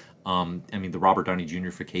MCU. I mean, the Robert Downey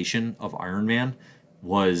Jr.ification of Iron Man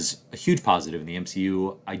was a huge positive in the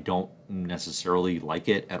MCU. I don't necessarily like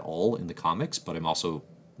it at all in the comics, but I'm also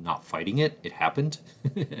not fighting it. It happened,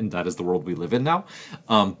 and that is the world we live in now.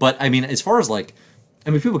 But I mean, as far as like, I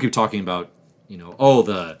mean, people keep talking about, you know,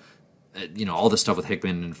 oh, you know, all the stuff with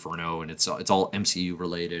Hickman and Inferno, and it's all MCU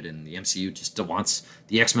related, and the MCU just wants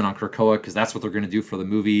the X-Men on Krakoa because that's what they're going to do for the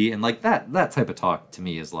movie, and like that type of talk to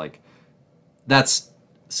me is like, that's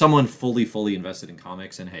someone fully invested in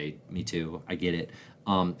comics, and hey, me too, I get it,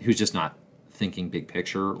 who's just not thinking big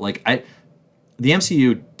picture. Like the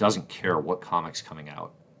MCU doesn't care what comics are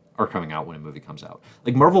coming out when a movie comes out.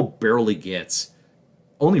 Like Marvel barely gets,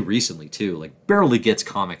 only recently too, like barely gets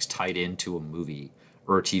comics tied into a movie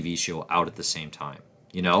or a TV show out at the same time.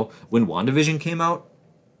 You know, when WandaVision came out,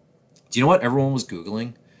 do you know what everyone was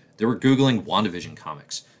Googling? They were Googling WandaVision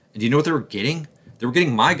comics. And do you know what they were getting? They were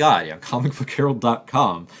getting my guide on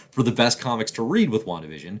comicbookherald.com for the best comics to read with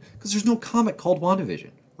WandaVision, because there's no comic called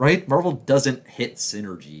WandaVision, right? Marvel doesn't hit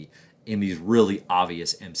synergy in these really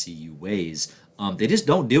obvious MCU ways. They just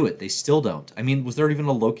don't do it. They still don't. I mean, was there even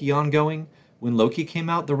a Loki ongoing? When Loki came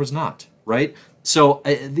out, there was not, right? So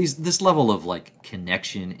this level of like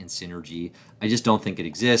connection and synergy, I just don't think it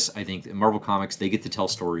exists. I think in Marvel Comics, they get to tell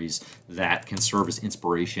stories that can serve as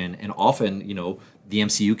inspiration, and often, you know, the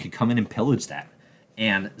MCU can come in and pillage that.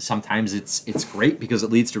 And sometimes it's great because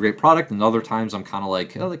it leads to a great product, and other times I'm kind of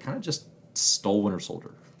like, oh, they kind of just stole Winter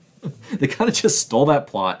Soldier. They kind of just stole that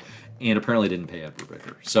plot and apparently didn't pay Edward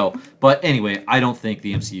Ritter. So, but anyway, I don't think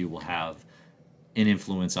the MCU will have an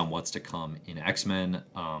influence on what's to come in X-Men.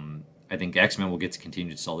 I think X-Men will get to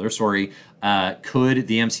continue to tell their story. Could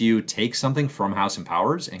the MCU take something from House and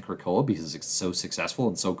Powers and Krakoa because it's so successful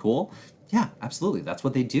and so cool? Yeah, absolutely. That's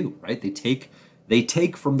what they do, right? They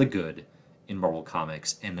take from the good in Marvel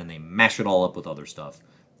Comics and then they mash it all up with other stuff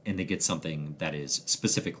and they get something that is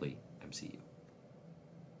specifically MCU.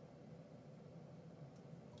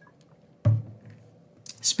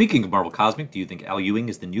 Speaking of Marvel Cosmic, do you think Al Ewing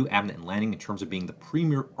is the new Abnett and Lanning in terms of being the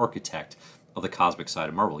premier architect of the cosmic side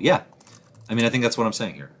of Marvel? Yeah. I mean, I think that's what I'm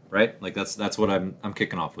saying here, right? Like that's what I'm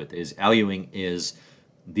kicking off with, is Al Ewing is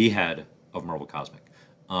the head of Marvel Cosmic.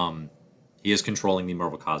 He is controlling the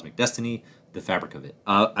Marvel Cosmic destiny, the fabric of it.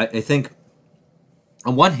 I think,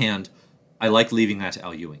 on one hand, I like leaving that to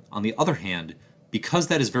Al Ewing. On the other hand, because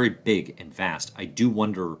that is very big and vast, I do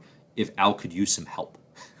wonder if Al could use some help.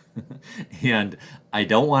 And I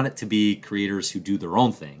don't want it to be creators who do their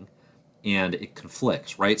own thing and it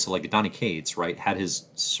conflicts, right? So like Donny Cates, right, had his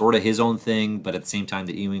sort of his own thing, but at the same time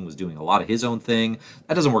that Ewing was doing a lot of his own thing.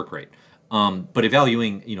 That doesn't work great. But if Al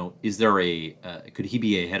Ewing, you know, is there could he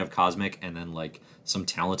be a head of Cosmic and then like some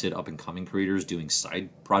talented up and coming creators doing side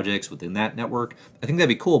projects within that network? I think that'd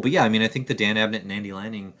be cool. But yeah, I mean, I think the Dan Abnett and Andy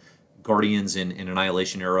Lanning Guardians and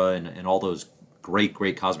Annihilation era and all those great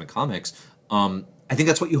Cosmic comics, I think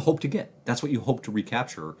that's what you hope to get. That's what you hope to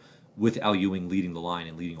recapture with Al Ewing leading the line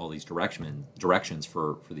and leading all these directions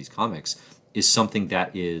for these comics, is something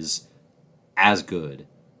that is as good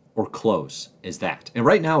or close as that. And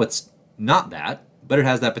right now it's not that, but it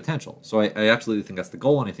has that potential. So I absolutely think that's the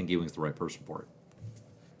goal, and I think Ewing's the right person for it.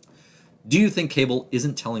 Do you think Cable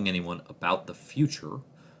isn't telling anyone about the future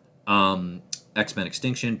X-Men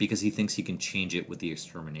Extinction because he thinks he can change it with the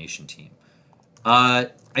Extermination team? I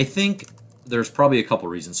think there's probably a couple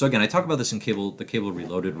reasons. So again, I talk about this in the Cable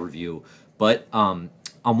Reloaded review, but on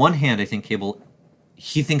one hand, I think Cable,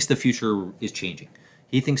 he thinks the future is changing.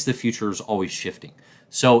 He thinks the future is always shifting.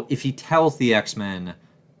 So if he tells the X-Men,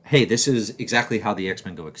 hey, this is exactly how the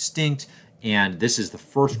X-Men go extinct, and this is the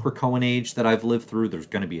first Krakoan age that I've lived through, there's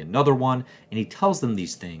going to be another one, and he tells them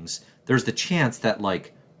these things, there's the chance that,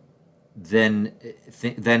 like, then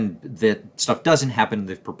that stuff doesn't happen and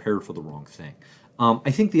they've prepared for the wrong thing.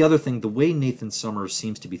 I think the other thing, the way Nathan Summers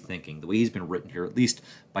seems to be thinking, the way he's been written here, at least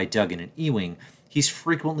by Duggan and Ewing, he's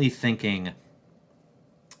frequently thinking,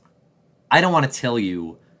 I don't want to tell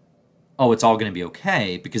you, oh, it's all going to be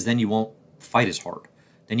okay, because then you won't fight as hard.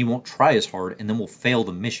 Then you won't try as hard, and then we'll fail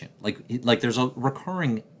the mission. Like there's a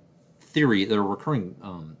recurring theory, there's a recurring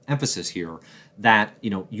emphasis here that,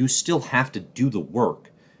 you know, you still have to do the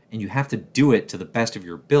work, and you have to do it to the best of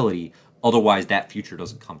your ability, otherwise that future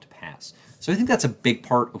doesn't come to pass. So I think that's a big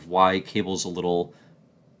part of why Cable's a little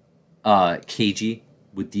cagey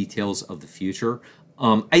with details of the future.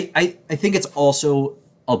 I think it's also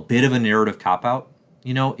a bit of a narrative cop-out.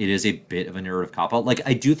 You know, it is a bit of a narrative cop-out. Like,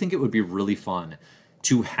 I do think it would be really fun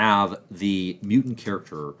to have the mutant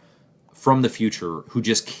character from the future who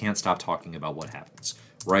just can't stop talking about what happens,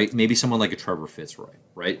 right? Maybe someone like a Trevor Fitzroy,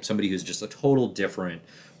 right? Somebody who's just a total different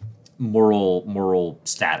moral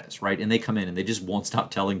status, right? And they come in and they just won't stop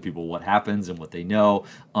telling people what happens and what they know.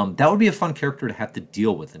 That would be a fun character to have to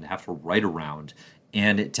deal with and to have to write around,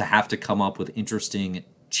 and to have to come up with interesting,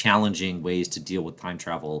 challenging ways to deal with time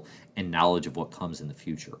travel and knowledge of what comes in the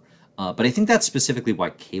future. But I think that's specifically why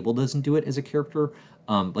Cable doesn't do it as a character.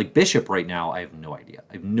 Like Bishop right now, I have no idea.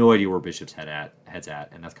 I have no idea where Bishop's head's at,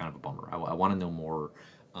 and that's kind of a bummer. I want to know more.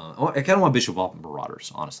 I kind of want Bishop off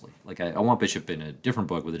Marauders, honestly. Like, I want Bishop in a different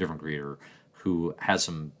book with a different creator who has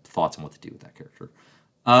some thoughts on what to do with that character.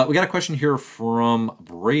 We got a question here from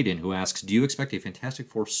Braden, who asks, do you expect a Fantastic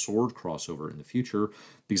Four sword crossover in the future?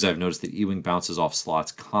 Because I've noticed that Ewing bounces off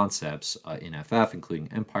Slott's concepts in FF, including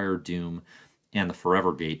Empire, Doom, and the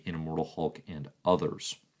Forever Gate in Immortal Hulk and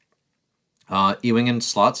others. Ewing and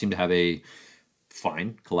Slott seem to have a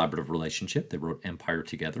fine collaborative relationship. They wrote Empire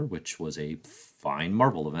together, which was a fine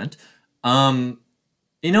Marvel event.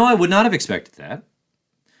 You know, I would not have expected that.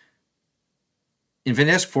 In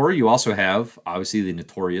Fantastic Four, you also have, obviously, the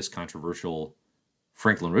notorious, controversial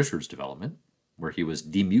Franklin Richards development, where he was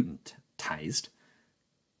demutantized.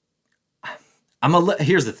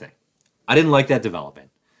 Here's the thing. I didn't like that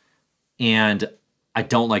development. And I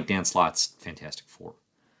don't like Dan Slott's Fantastic Four.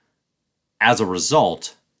 As a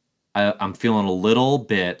result, I'm feeling a little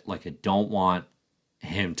bit like I don't want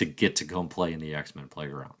him to get to go and play in the X-Men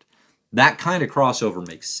playground. That kind of crossover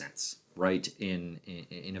makes sense, right? In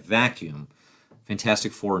a vacuum,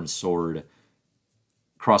 Fantastic Four and Sword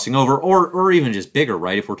crossing over, or even just bigger,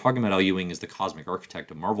 right? If we're talking about how Ewing is the cosmic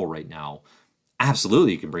architect of Marvel right now,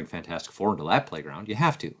 absolutely you can bring Fantastic Four into that playground. You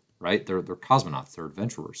have to, right? They're cosmonauts, they're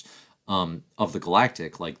adventurers of the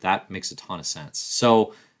galactic. Like, that makes a ton of sense.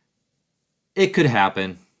 So it could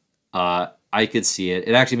happen. I could see it.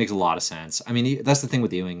 It actually makes a lot of sense. I mean, that's the thing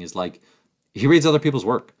with Ewing, is like, he reads other people's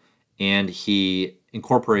work and he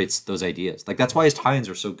incorporates those ideas. Like, that's why his tie-ins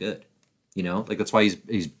are so good. You know, like, that's why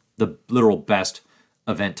he's the literal best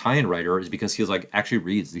event tie-in writer, is because he's like actually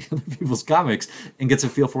reads the other people's comics and gets a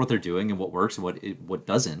feel for what they're doing and what works and what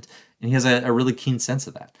doesn't. And he has a really keen sense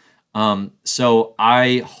of that. So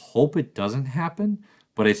I hope it doesn't happen,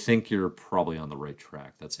 but I think you're probably on the right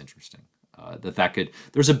track. That's interesting.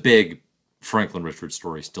 There's a big Franklin Richards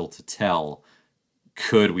story still to tell.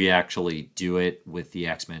 Could we actually do it with the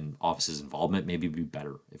X-Men office's involvement? Maybe it'd be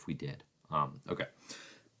better if we did. Okay.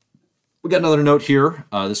 We got another note here.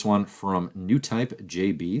 This one from New Type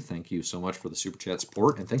JB. Thank you so much for the Super Chat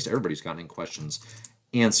support. And thanks to everybody who's gotten in questions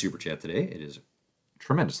and Super Chat today. It is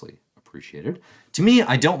tremendously appreciated. To me,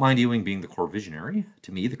 I don't mind Ewing being the core visionary.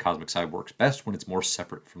 To me, the cosmic side works best when it's more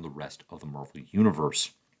separate from the rest of the Marvel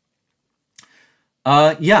Universe.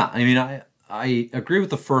 Yeah, I mean, I agree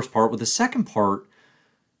with the first part. With the second part,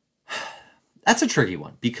 that's a tricky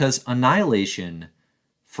one, because Annihilation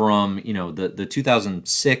from, you know, the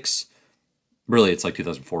 2006, really it's like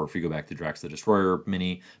 2004 if you go back to Drax the Destroyer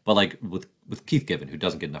mini, but like with Keith Giffen, who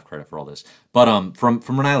doesn't get enough credit for all this, but from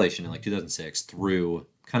Annihilation in like 2006 through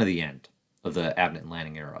kind of the end of the Abnett and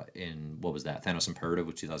Lanning era in, what was that, Thanos Imperative,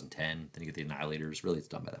 was 2010, then you get the Annihilators, really it's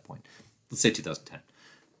done by that point. Let's say 2010.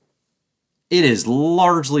 It is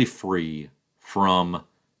largely free from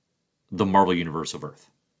the Marvel Universe of Earth,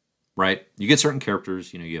 right? You get certain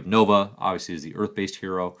characters, you know, you have Nova, obviously is the Earth-based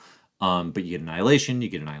hero, but you get Annihilation, you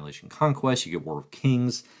get Annihilation Conquest, you get War of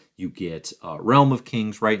Kings, you get Realm of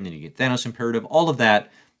Kings, right? And then you get Thanos Imperative. All of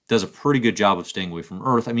that does a pretty good job of staying away from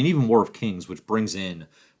Earth. I mean, even War of Kings, which brings in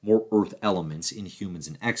more Earth elements in Humans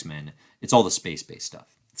and X-Men, it's all the space-based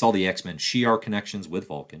stuff. It's all the X-Men Shi'ar connections with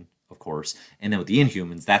Vulcan, of course. And then with the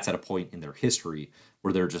Inhumans, that's at a point in their history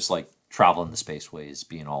where they're just like traveling the spaceways,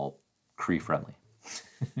 being all Kree friendly.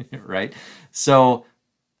 Right? So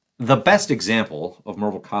the best example of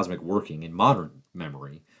Marvel Cosmic working in modern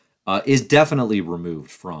memory is definitely removed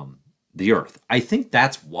from the Earth. I think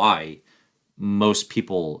that's why most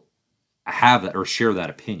people have that or share that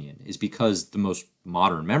opinion, is because the most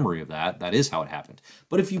modern memory of that is how it happened.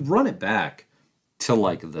 But if you run it back to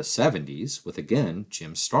like the 70s with, again,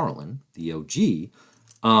 Jim Starlin, the OG,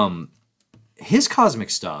 his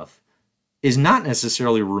cosmic stuff is not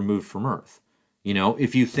necessarily removed from Earth. You know,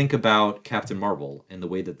 if you think about Captain Marvel and the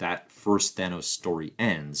way that that first Thanos story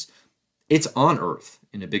ends, it's on Earth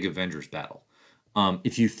in a big Avengers battle.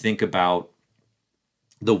 If you think about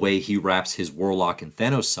the way he wraps his Warlock and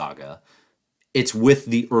Thanos saga, it's with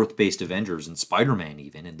the Earth-based Avengers and Spider-Man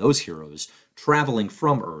even, and those heroes traveling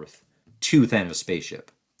from Earth to Thanos'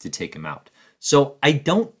 spaceship to take him out. So I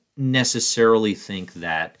don't necessarily think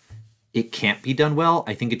that it can't be done well.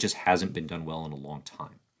 I think it just hasn't been done well in a long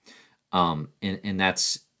time. And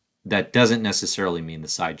that doesn't necessarily mean the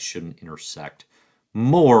sides shouldn't intersect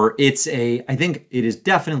more. I think it is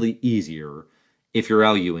definitely easier if you're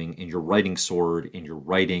Al Ewing and you're writing Sword and you're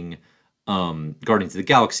writing Guardians of the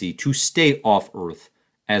Galaxy to stay off Earth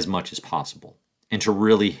as much as possible and to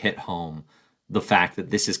really hit home the fact that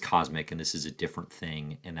this is cosmic and this is a different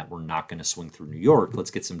thing and that we're not going to swing through New York.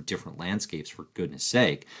 Let's get some different landscapes, for goodness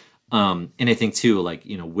sake. And I think too, like,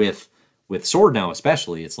 you know, with Sword now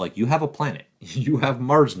especially, it's like you have a planet. You have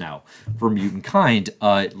Mars now for mutant kind.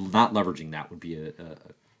 Not leveraging that would be a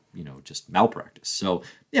just malpractice. So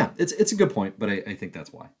yeah, it's a good point, but I think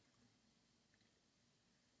that's why.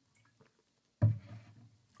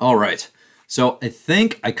 All right. So I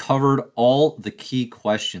think I covered all the key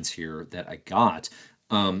questions here that I got.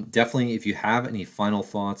 Definitely, if you have any final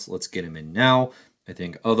thoughts, let's get them in now. I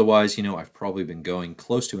think otherwise, you know, I've probably been going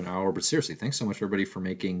close to an hour, but seriously, thanks so much, everybody, for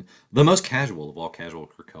making the most casual of all Casual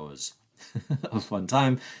Krakoas a fun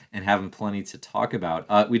time and having plenty to talk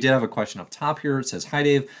about. We did have a question up top here. It says, "Hi,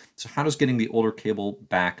 Dave. So how does getting the older Cable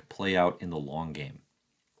back play out in the long game?"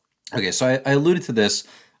 Okay, so I alluded to this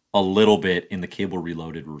a little bit in the Cable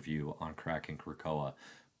Reloaded review on Crack and Krakoa.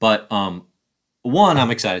 But one,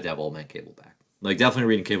 I'm excited to have Old Man Cable back. Like, definitely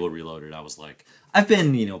reading Cable Reloaded, I was like, I've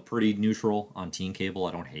been, you know, pretty neutral on Teen Cable.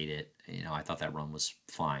 I don't hate it. You know, I thought that run was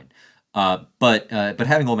fine. But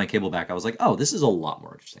having Old Man Cable back, I was like, oh, this is a lot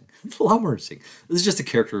more interesting. It's a lot more interesting. This is just a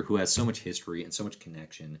character who has so much history and so much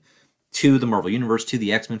connection to the Marvel Universe, to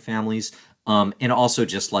the X-Men families, and also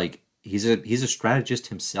just like he's a strategist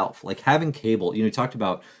himself. Like, having Cable, you know, he talked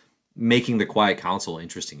about making the Quiet Council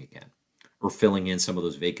interesting again, or filling in some of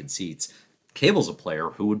those vacant seats. Cable's a player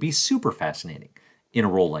who would be super fascinating in a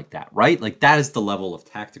role like that, right? Like, that is the level of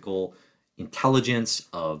tactical intelligence,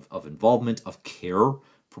 of involvement, of care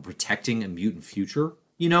for protecting a mutant future,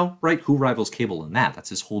 you know, right? Who rivals Cable in that? That's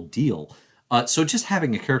his whole deal. So just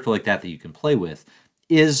having a character like that you can play with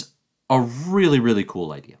is a really, really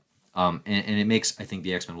cool idea. And it makes, I think,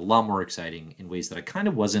 the X-Men a lot more exciting in ways that I kind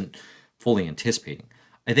of wasn't fully anticipating.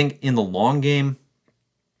 I think in the long game,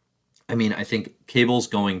 I mean, I think Cable's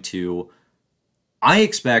going to, I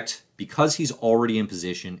expect, because he's already in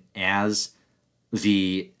position as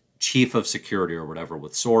the chief of security or whatever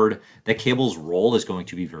with Sword, that Cable's role is going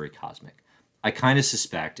to be very cosmic. I kind of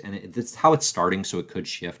suspect, and it's how it's starting, so it could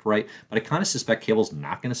shift, right? But I kind of suspect Cable's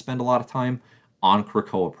not going to spend a lot of time on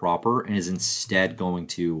Krakoa proper and is instead going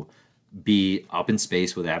to be up in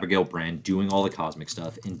space with Abigail Brand doing all the cosmic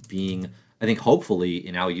stuff and being, I think, hopefully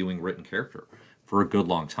an Al Ewing written character for a good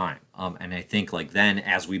long time. And I think, like, then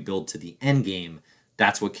as we build to the end game,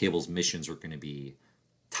 that's what Cable's missions are going to be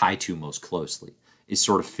tied to most closely, is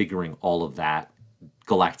sort of figuring all of that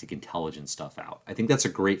galactic intelligence stuff out. I think that's a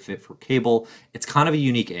great fit for Cable. It's kind of a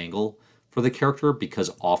unique angle for the character because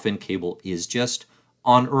often Cable is just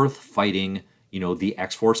on Earth fighting, you know, the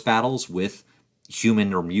X-Force battles with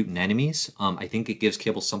human or mutant enemies. I think it gives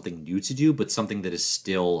Cable something new to do, but something that is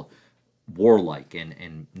still warlike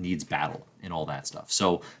and needs battle and all that stuff.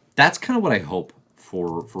 So that's kind of what I hope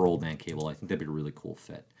for Old Man Cable. I think that'd be a really cool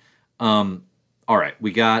fit. All right,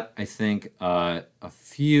 we got, I think, a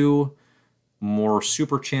few more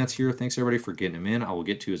super chats here. Thanks, everybody, for getting them in. I will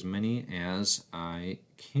get to as many as I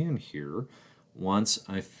can here once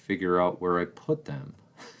I figure out where I put them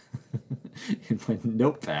in my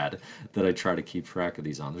notepad that I try to keep track of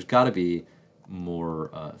these on. There's got to be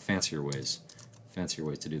more fancier ways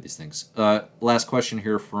to do these things. Last question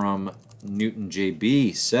here from Newton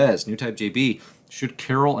JB says, New Type JB, should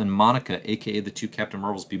Carol and Monica, aka the two Captain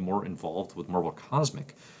Marvels, be more involved with Marvel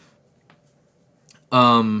Cosmic?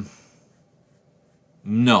 No,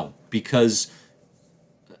 because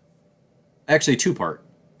actually two-part.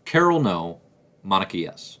 Carol, no. Monica,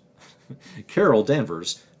 yes. Carol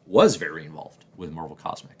Danvers was very involved with Marvel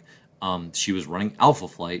Cosmic. She was running Alpha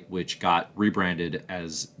Flight, which got rebranded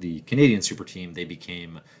as the Canadian Super Team. They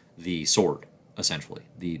became the Sword, essentially,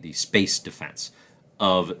 the space defense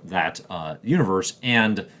of that universe.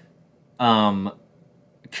 And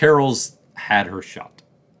Carol's had her shot,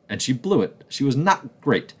 and she blew it. She was not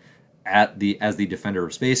great as the defender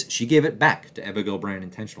of space. She gave it back to Abigail Brand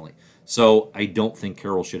intentionally. So I don't think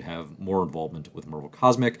Carol should have more involvement with Marvel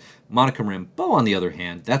Cosmic. Monica Rambeau, on the other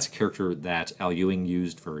hand, that's a character that Al Ewing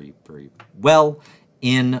used very, very well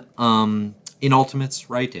in Ultimates,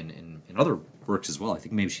 right? In other works as well. I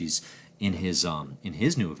think maybe she's in his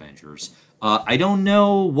New Avengers. I don't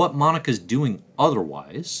know what Monica's doing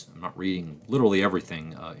otherwise. I'm not reading literally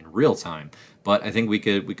everything in real time, but I think we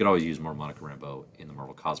could always use more Monica Rambeau in the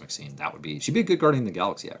Marvel Cosmic scene. She'd be a good Guardian of the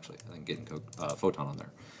Galaxy, actually. I think getting Photon on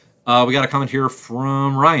there. We got a comment here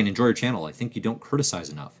from Ryan. Enjoy your channel. I think you don't criticize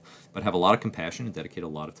enough, but have a lot of compassion and dedicate a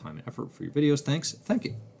lot of time and effort for your videos. Thanks. Thank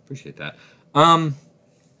you. Appreciate that.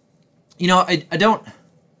 You know, I don't.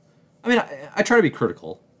 I mean, I try to be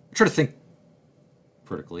critical. I try to think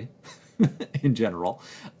critically in general.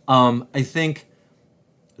 I think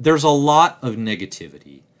there's a lot of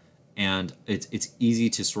negativity, and it's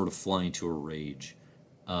easy to sort of fly into a rage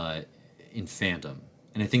in fandom.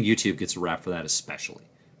 And I think YouTube gets a rap for that especially.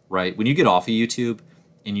 Right? When you get off of YouTube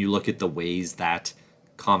and you look at the ways that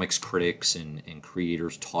comics critics and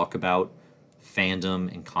creators talk about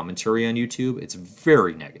fandom and commentary on YouTube, it's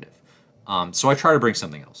very negative. So I try to bring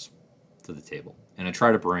something else to the table. And I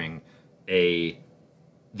try to bring the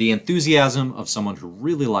enthusiasm of someone who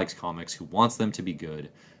really likes comics, who wants them to be good,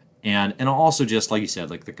 and also just, like you said,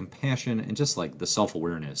 like the compassion and just like the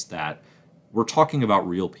self-awareness that we're talking about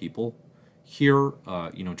real people here,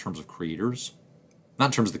 you know, in terms of creators. Not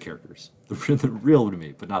in terms of the characters. They're real to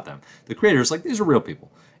me, but not them. The creators, like, these are real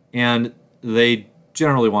people. And they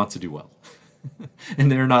generally want to do well.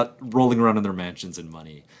 And they're not rolling around in their mansions and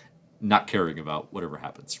money, not caring about whatever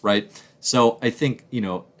happens, right? So I think, you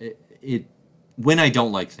know, when I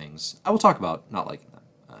don't like things, I will talk about not liking them.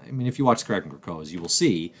 I mean, if you watch Casual Krakoa, you will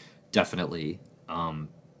see, definitely,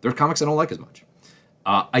 there are comics I don't like as much.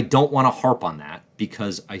 I don't want to harp on that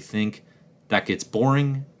because I think that gets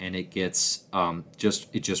boring, and it gets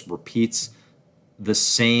it just repeats the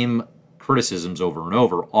same criticisms over and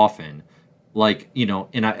over often. Like, you know,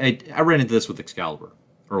 and I ran into this with Excalibur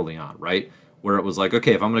early on, right? Where it was like,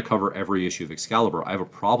 okay, if I'm going to cover every issue of Excalibur, I have a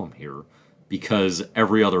problem here because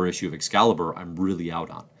every other issue of Excalibur I'm really out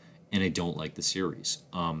on, and I don't like the series.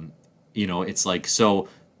 You know, it's like, so,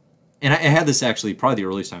 and I had this actually, probably the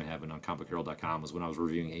earliest time it happened on comicbookherald.com was when I was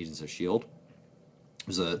reviewing Agents of S.H.I.E.L.D. It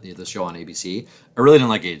was the show on ABC. I really didn't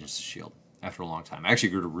like Agents of S.H.I.E.L.D. after a long time. I actually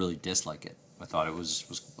grew to really dislike it. I thought it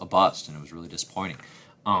was a bust, and it was really disappointing.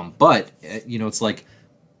 But, you know, it's like,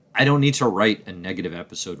 I don't need to write a negative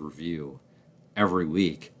episode review every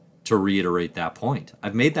week to reiterate that point.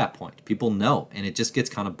 I've made that point. People know, and it just gets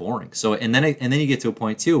kind of boring. So, and then you get to a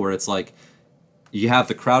point, too, where it's like, you have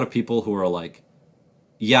the crowd of people who are like,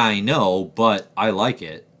 yeah, I know, but I like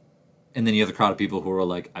it. And then you have the crowd of people who are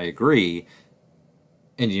like, I agree,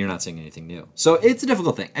 and you're not saying anything new. So it's a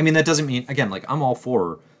difficult thing. I mean, that doesn't mean, again, like, I'm all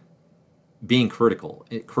for being critical.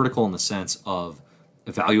 Critical in the sense of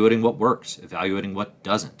evaluating what works, evaluating what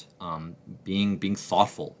doesn't, being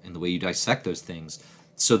thoughtful in the way you dissect those things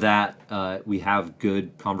so that we have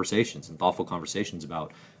good conversations and thoughtful conversations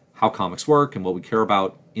about how comics work and what we care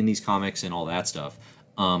about in these comics and all that stuff.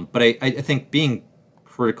 But I think being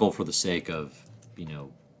critical for the sake of, you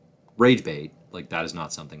know, rage bait, like, that is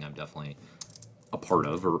not something I'm definitely a part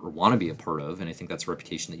of or want to be a part of, and I think that's a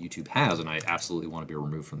reputation that YouTube has, and I absolutely want to be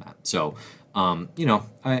removed from that. So, you know,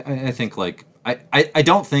 I think, like, I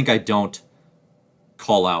don't think I don't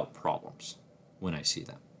call out problems when I see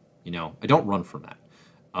them. You know, I don't run from that.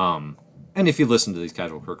 And if you listen to these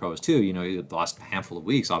Casual Krakoas too, you know, the last handful of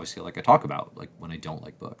weeks, obviously, like I talk about, like, when I don't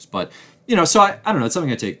like books. But, you know, so I don't know, it's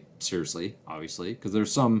something I take seriously, obviously, because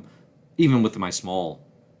there's some, even with my small,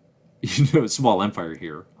 you know, small empire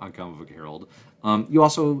here on Comic Book Herald, you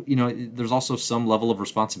also, you know, there's also some level of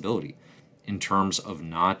responsibility in terms of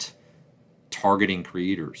not targeting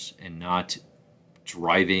creators and not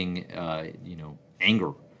driving, you know,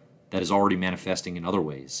 anger that is already manifesting in other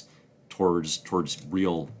ways towards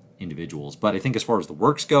real individuals. But I think as far as the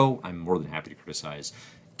works go, I'm more than happy to criticize,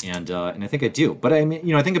 and I think I do. But I mean,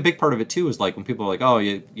 you know, I think a big part of it too is like when people are like, oh,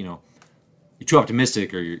 you know, you're too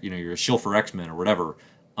optimistic, or you're a shill for X-Men or whatever.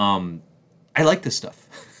 I like this stuff.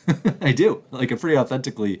 I do. Like I pretty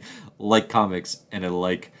authentically like comics, and I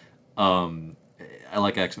like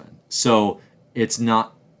X-Men. So it's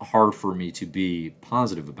not hard for me to be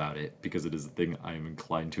positive about it because it is a thing I am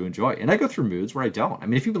inclined to enjoy. And I go through moods where I don't. I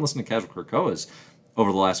mean, if you've been listening to Casual Krakoas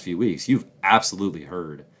over the last few weeks, you've absolutely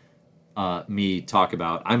heard me talk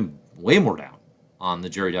about I'm way more down on the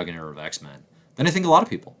Jerry Duggan era of X-Men than I think a lot of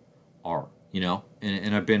people are, you know?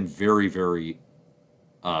 And I've been very, very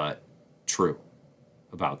true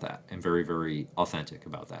about that and very, very authentic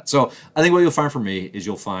about that. So I think what you'll find from me is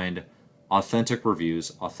you'll find authentic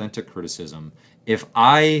reviews, authentic criticism. If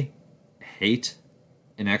I hate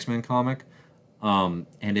an X-Men comic and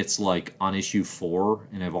it's like on issue 4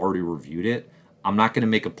 and I've already reviewed it, I'm not going to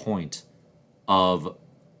make a point of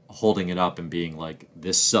holding it up and being like,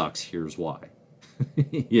 this sucks, here's why.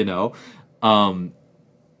 You know?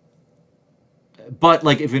 But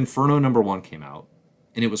like if Inferno #1 came out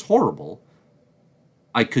and it was horrible,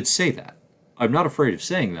 I could say that. I'm not afraid of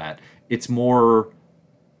saying that. It's more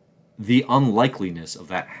the unlikeliness of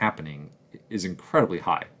that happening is incredibly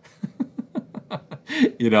high.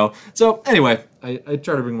 You know? So anyway, I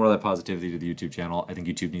try to bring more of that positivity to the YouTube channel. I think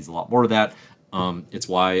YouTube needs a lot more of that. It's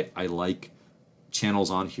why I like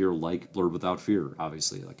channels on here like Blurred Without Fear,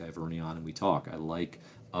 obviously. Like I have Ernie on and we talk. I like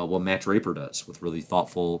what Matt Draper does with really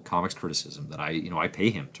thoughtful comics criticism that I pay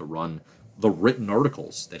him to run the written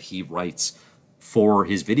articles that he writes for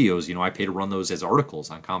his videos. You know, I pay to run those as articles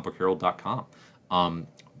on comicbookherald.com.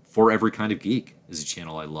 For Every Kind of Geek is a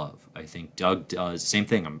channel I love. I think Doug does same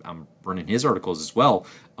thing. I'm running his articles as well.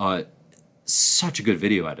 Such a good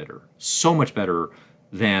video editor. So much better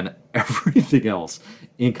than everything else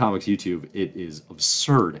in comics YouTube. It is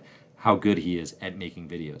absurd how good he is at making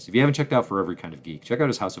videos. If you haven't checked out For Every Kind of Geek, check out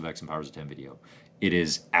his House of X and Powers of 10 video. It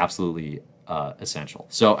is absolutely essential.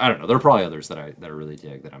 So I don't know. There are probably others that I really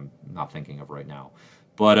dig that I'm not thinking of right now.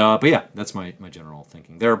 But yeah, that's my general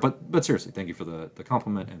thinking there. But seriously, thank you for the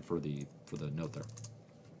compliment and for the note there.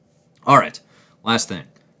 All right, last thing.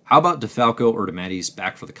 How about DeFalco or DeMatteis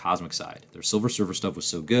back for the cosmic side? Their Silver Surfer stuff was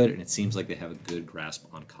so good, and it seems like they have a good grasp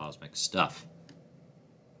on cosmic stuff.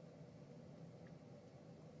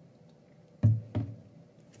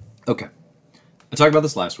 Okay, I talked about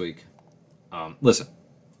this last week. Listen,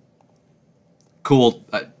 cool,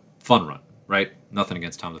 fun run, right? Nothing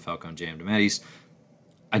against Tom DeFalco and J.M. DeMatteis.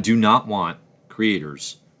 I do not want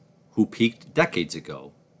creators who peaked decades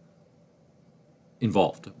ago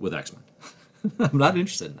involved with X-Men. I'm not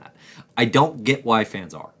interested in that. I don't get why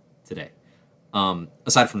fans are today,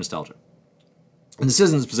 aside from nostalgia. And this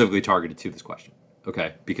isn't specifically targeted to this question,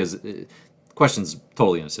 okay? Because the question's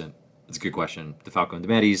totally innocent. It's a good question. DeFalco and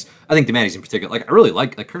DeMatteis. I think DeMatteis in particular, like I really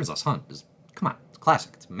like Curtains Last Hunt. Come on, it's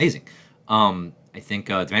classic. It's amazing. I think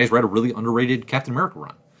DeMatteis read a really underrated Captain America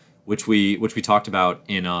run, which we talked about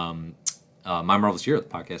in My Marvelous Year, the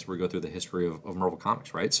podcast where we go through the history of Marvel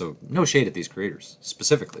Comics, right? So no shade at these creators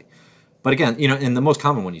specifically. But again, you know, and the most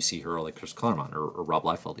common one you see here are like Chris Claremont or Rob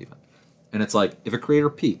Liefeld even. And it's like, if a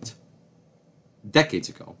creator peaked decades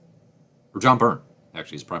ago, or John Byrne,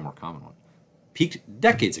 actually is probably a more common one, peaked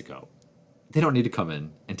decades ago, they don't need to come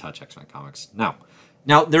in and touch X-Men comics now.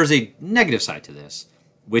 Now, there's a negative side to this,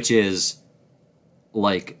 which is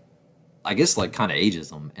like, I guess like kind of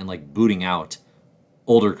ageism and like booting out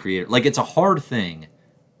older creators. Like it's a hard thing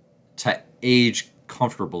to age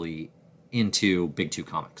comfortably into big two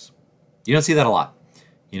comics. You don't see that a lot.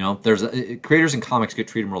 You know, there's creators in comics get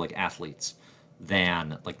treated more like athletes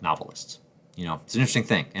than like novelists. You know, it's an interesting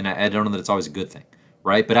thing, and I don't know that it's always a good thing,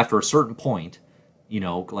 right? But after a certain point, you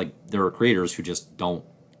know, like there are creators who just don't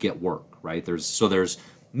get work, right? There's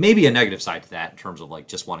maybe a negative side to that in terms of like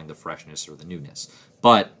just wanting the freshness or the newness,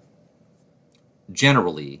 but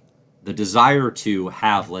generally, the desire to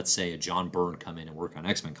have, let's say, a John Byrne come in and work on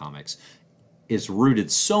X-Men comics is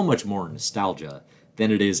rooted so much more in nostalgia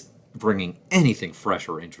than it is bringing anything fresh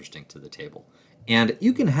or interesting to the table. And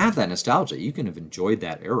you can have that nostalgia. You can have enjoyed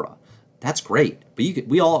that era. That's great. But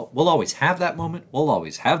we'll always have that moment. We'll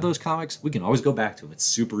always have those comics. We can always go back to them. It's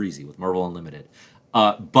super easy with Marvel Unlimited.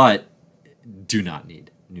 But do not need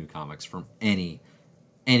new comics from any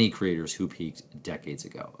creators who peaked decades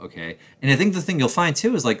ago, okay? And I think the thing you'll find,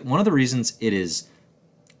 too, is like one of the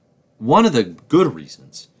good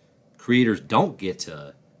reasons creators don't get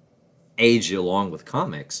to age along with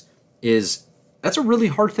comics is that's a really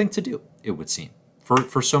hard thing to do, it would seem,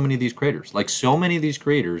 for so many of these creators. Like so many of these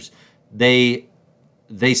creators, they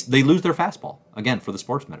lose their fastball, again, for the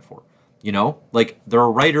sports metaphor. You know, like there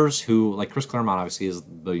are writers who, like Chris Claremont obviously is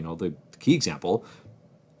the key example,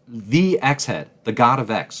 the X-Head, the God of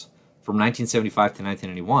X, from 1975 to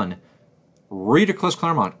 1991, read a Chris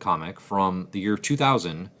Claremont comic from the year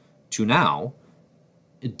 2000 to now,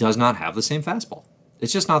 it does not have the same fastball.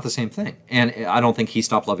 It's just not the same thing. And I don't think he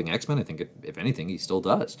stopped loving X-Men. I think, if anything, he still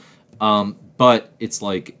does. But it's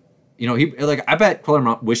like, I bet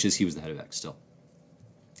Claremont wishes he was the head of X still.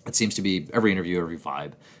 It seems to be every interview, every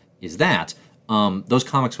vibe is that those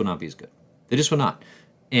comics would not be as good. They just would not.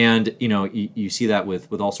 And, you see that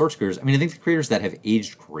with all sorts of creators. I mean, I think the creators that have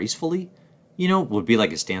aged gracefully, would be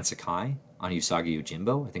like a Stan Sakai on Usagi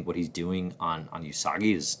Yojimbo. I think what he's doing on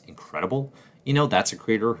Usagi is incredible. That's a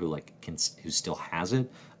creator who who still has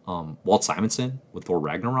it. Walt Simonson with Thor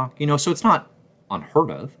Ragnarok. So it's not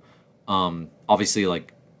unheard of. Obviously,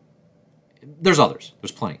 there's others.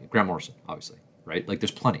 There's plenty. Grant Morrison, obviously, right?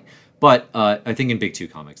 There's plenty. But I think in Big Two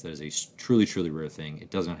comics, that is a truly, truly rare thing.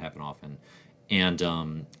 It does not happen often, and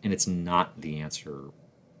it's not the answer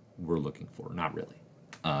we're looking for. Not really.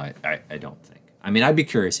 I don't think. I mean, I'd be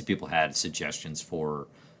curious if people had suggestions for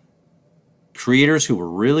creators who were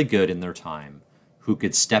really good in their time, who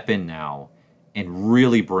could step in now and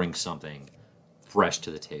really bring something fresh to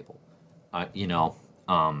the table.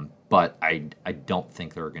 But I don't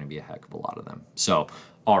think there are going to be a heck of a lot of them. So,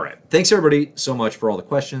 all right. Thanks, everybody, so much for all the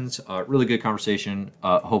questions. Really good conversation.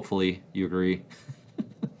 Hopefully you agree.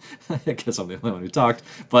 I guess I'm the only one who talked.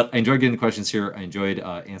 But I enjoyed getting the questions here. I enjoyed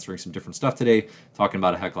answering some different stuff today, talking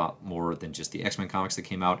about a heck of a lot more than just the X-Men comics that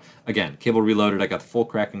came out. Again, Cable Reloaded, I got the full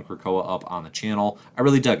Kraken Krakoa up on the channel. I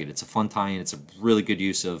really dug it. It's a fun tie-in. It's a really good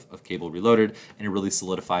use of Cable Reloaded, and it really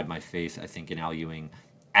solidified my faith, I think, in Al Ewing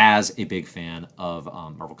as a big fan of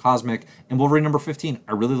Marvel Cosmic. And Wolverine number 15,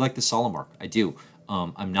 I really like the Solemn arc. I do.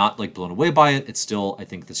 I'm not blown away by it. It's still, I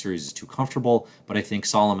think the series is too comfortable, but I think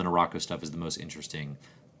Solemn and Arakko stuff is the most interesting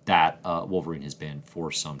that Wolverine has been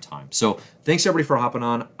for some time. So thanks everybody for hopping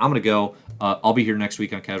on. I'm going to go. I'll be here next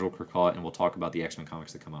week on Casual Krakoa, and we'll talk about the X-Men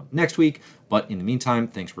comics that come out next week. But in the meantime,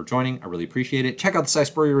 thanks for joining. I really appreciate it. Check out the Si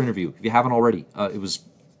Spurrier interview if you haven't already. It was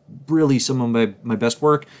really some of my best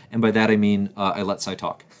work, and by that I mean I let Si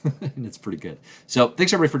talk, and it's pretty good. So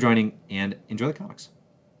thanks everybody for joining, and enjoy the comics.